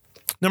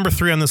 Number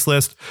 3 on this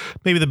list,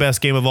 maybe the best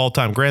game of all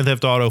time, Grand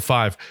Theft Auto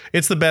 5.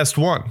 It's the best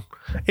one.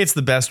 It's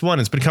the best one.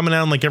 It's been coming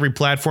out on like every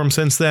platform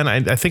since then.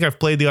 I think I've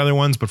played the other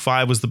ones, but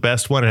 5 was the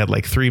best one. It had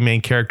like 3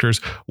 main characters,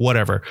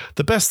 whatever.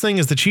 The best thing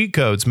is the cheat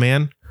codes,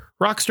 man.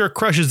 Rockstar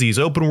crushes these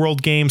open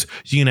world games.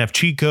 You can have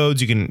cheat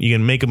codes. You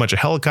can make a bunch of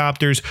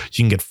helicopters.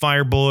 You can get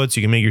fire bullets.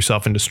 You can make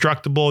yourself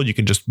indestructible. You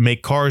can just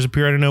make cars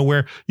appear out of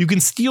nowhere. You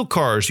can steal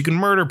cars. You can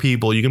murder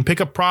people. You can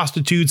pick up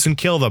prostitutes and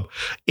kill them.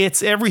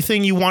 It's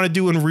everything you want to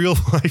do in real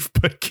life,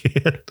 but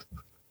kid.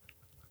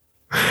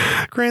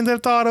 Grand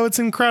Theft Auto, it's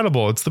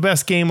incredible. It's the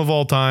best game of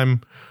all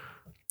time.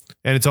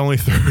 And it's only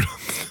 3rd on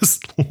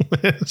this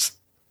list.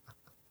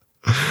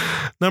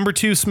 Number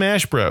 2,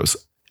 Smash Bros.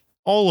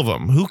 All of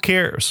them. Who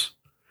cares?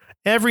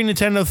 Every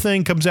Nintendo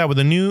thing comes out with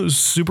a new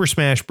Super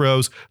Smash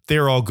Bros.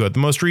 They're all good. The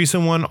most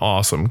recent one,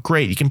 awesome.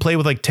 Great. You can play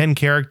with like 10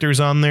 characters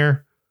on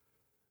there.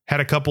 Had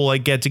a couple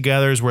like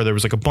get-togethers where there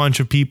was like a bunch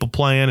of people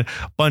playing, a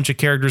bunch of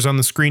characters on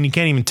the screen. You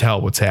can't even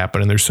tell what's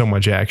happening. There's so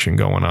much action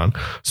going on.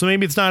 So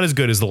maybe it's not as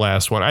good as the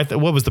last one.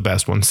 What was the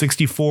best one?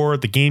 64?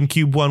 The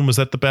GameCube one, was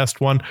that the best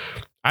one?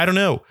 I don't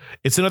know.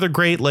 It's another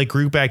great like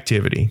group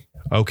activity.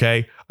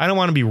 Okay. I don't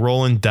want to be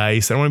rolling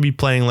dice. I don't want to be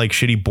playing like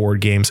shitty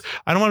board games.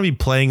 I don't want to be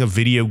playing a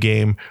video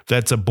game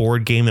that's a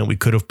board game that we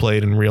could have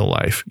played in real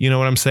life. You know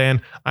what I'm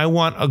saying? I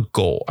want a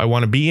goal. I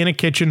want to be in a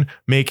kitchen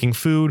making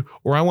food,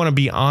 or I want to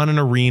be on an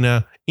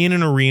arena, in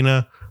an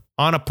arena,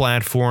 on a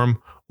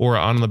platform, or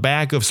on the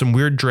back of some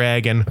weird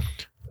dragon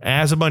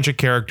as a bunch of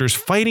characters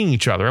fighting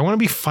each other. I want to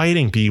be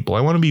fighting people.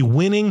 I want to be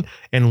winning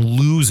and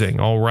losing.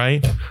 All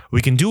right.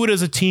 We can do it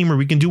as a team or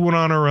we can do it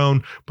on our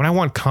own, but I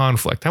want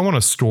conflict. I want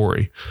a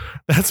story.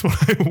 That's what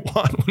I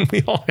want when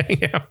we all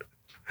hang out.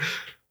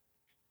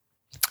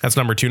 That's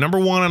number 2. Number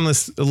 1 on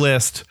this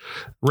list,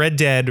 Red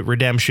Dead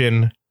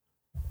Redemption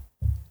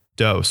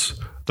Dos.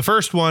 The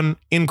first one,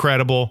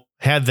 incredible.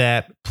 Had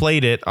that,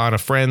 played it on a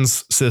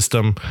friend's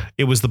system.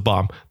 It was the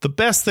bomb. The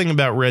best thing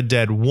about Red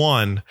Dead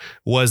 1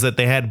 was that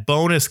they had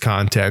bonus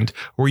content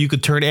where you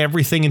could turn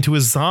everything into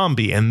a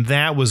zombie, and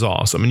that was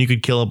awesome. And you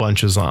could kill a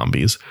bunch of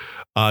zombies.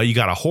 You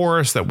got a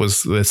horse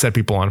that set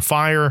people on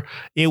fire.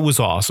 It was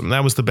awesome.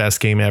 That was the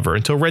best game ever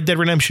until Red Dead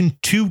Redemption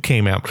 2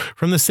 came out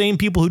from the same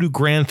people who do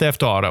Grand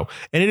Theft Auto.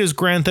 And it is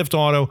Grand Theft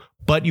Auto,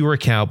 but you're a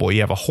cowboy.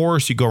 You have a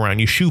horse. You go around.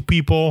 You shoot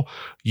people.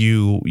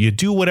 You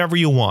do whatever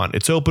you want.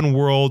 It's open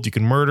world. You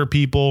can murder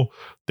people.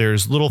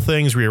 There's little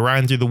things where you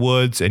ride through the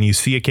woods and you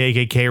see a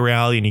KKK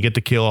rally and you get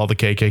to kill all the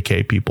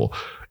KKK people.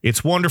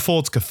 It's wonderful.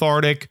 It's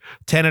cathartic.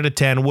 10 out of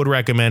 10. Would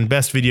recommend.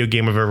 Best video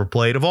game I've ever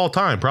played of all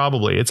time,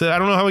 probably. I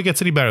don't know how it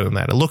gets any better than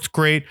that. It looked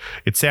great.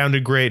 It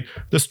sounded great.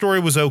 The story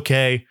was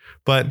okay.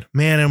 But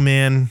man, oh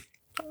man,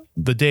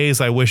 the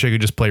days I wish I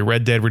could just play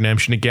Red Dead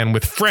Redemption again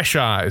with fresh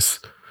eyes.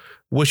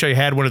 Wish I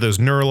had one of those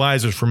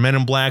neuralizers for Men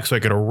in Black so I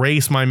could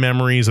erase my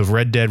memories of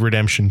Red Dead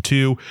Redemption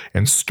 2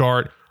 and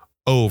start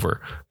over.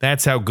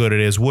 That's how good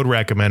it is. Would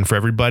recommend for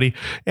everybody.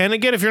 And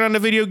again, if you're not into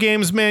video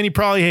games, man, you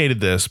probably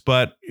hated this,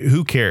 but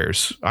who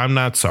cares? I'm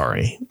not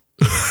sorry.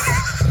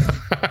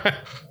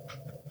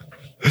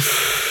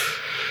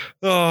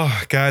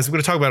 Oh, guys, I'm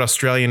going to talk about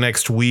Australia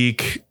next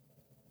week.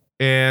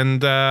 And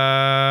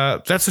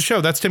that's the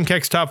show. That's Tim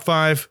Keck's top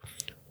 5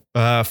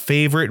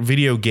 favorite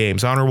video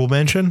games. Honorable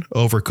mention,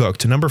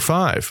 Overcooked. Number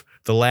 5,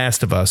 The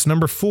Last of Us.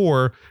 Number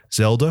 4,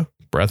 Zelda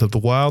Breath of the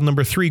Wild.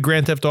 Number 3,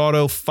 Grand Theft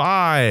Auto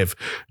 5.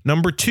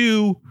 Number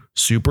 2,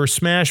 Super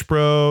Smash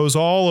Bros.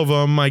 All of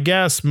them, I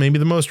guess. Maybe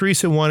the most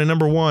recent one. And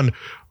number 1,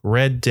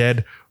 Red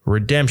Dead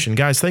Redemption.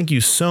 Guys, thank you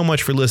so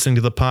much for listening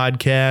to the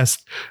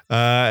podcast.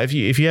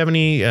 If you have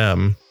any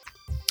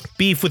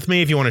beef with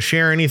me, if you want to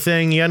share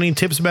anything, you got any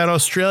tips about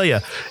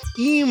Australia,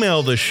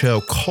 email the show,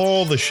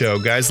 call the show,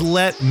 guys.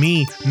 Let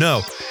me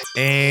know.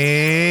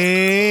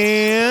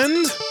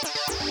 And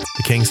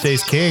the king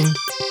stays king.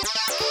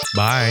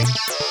 Bye.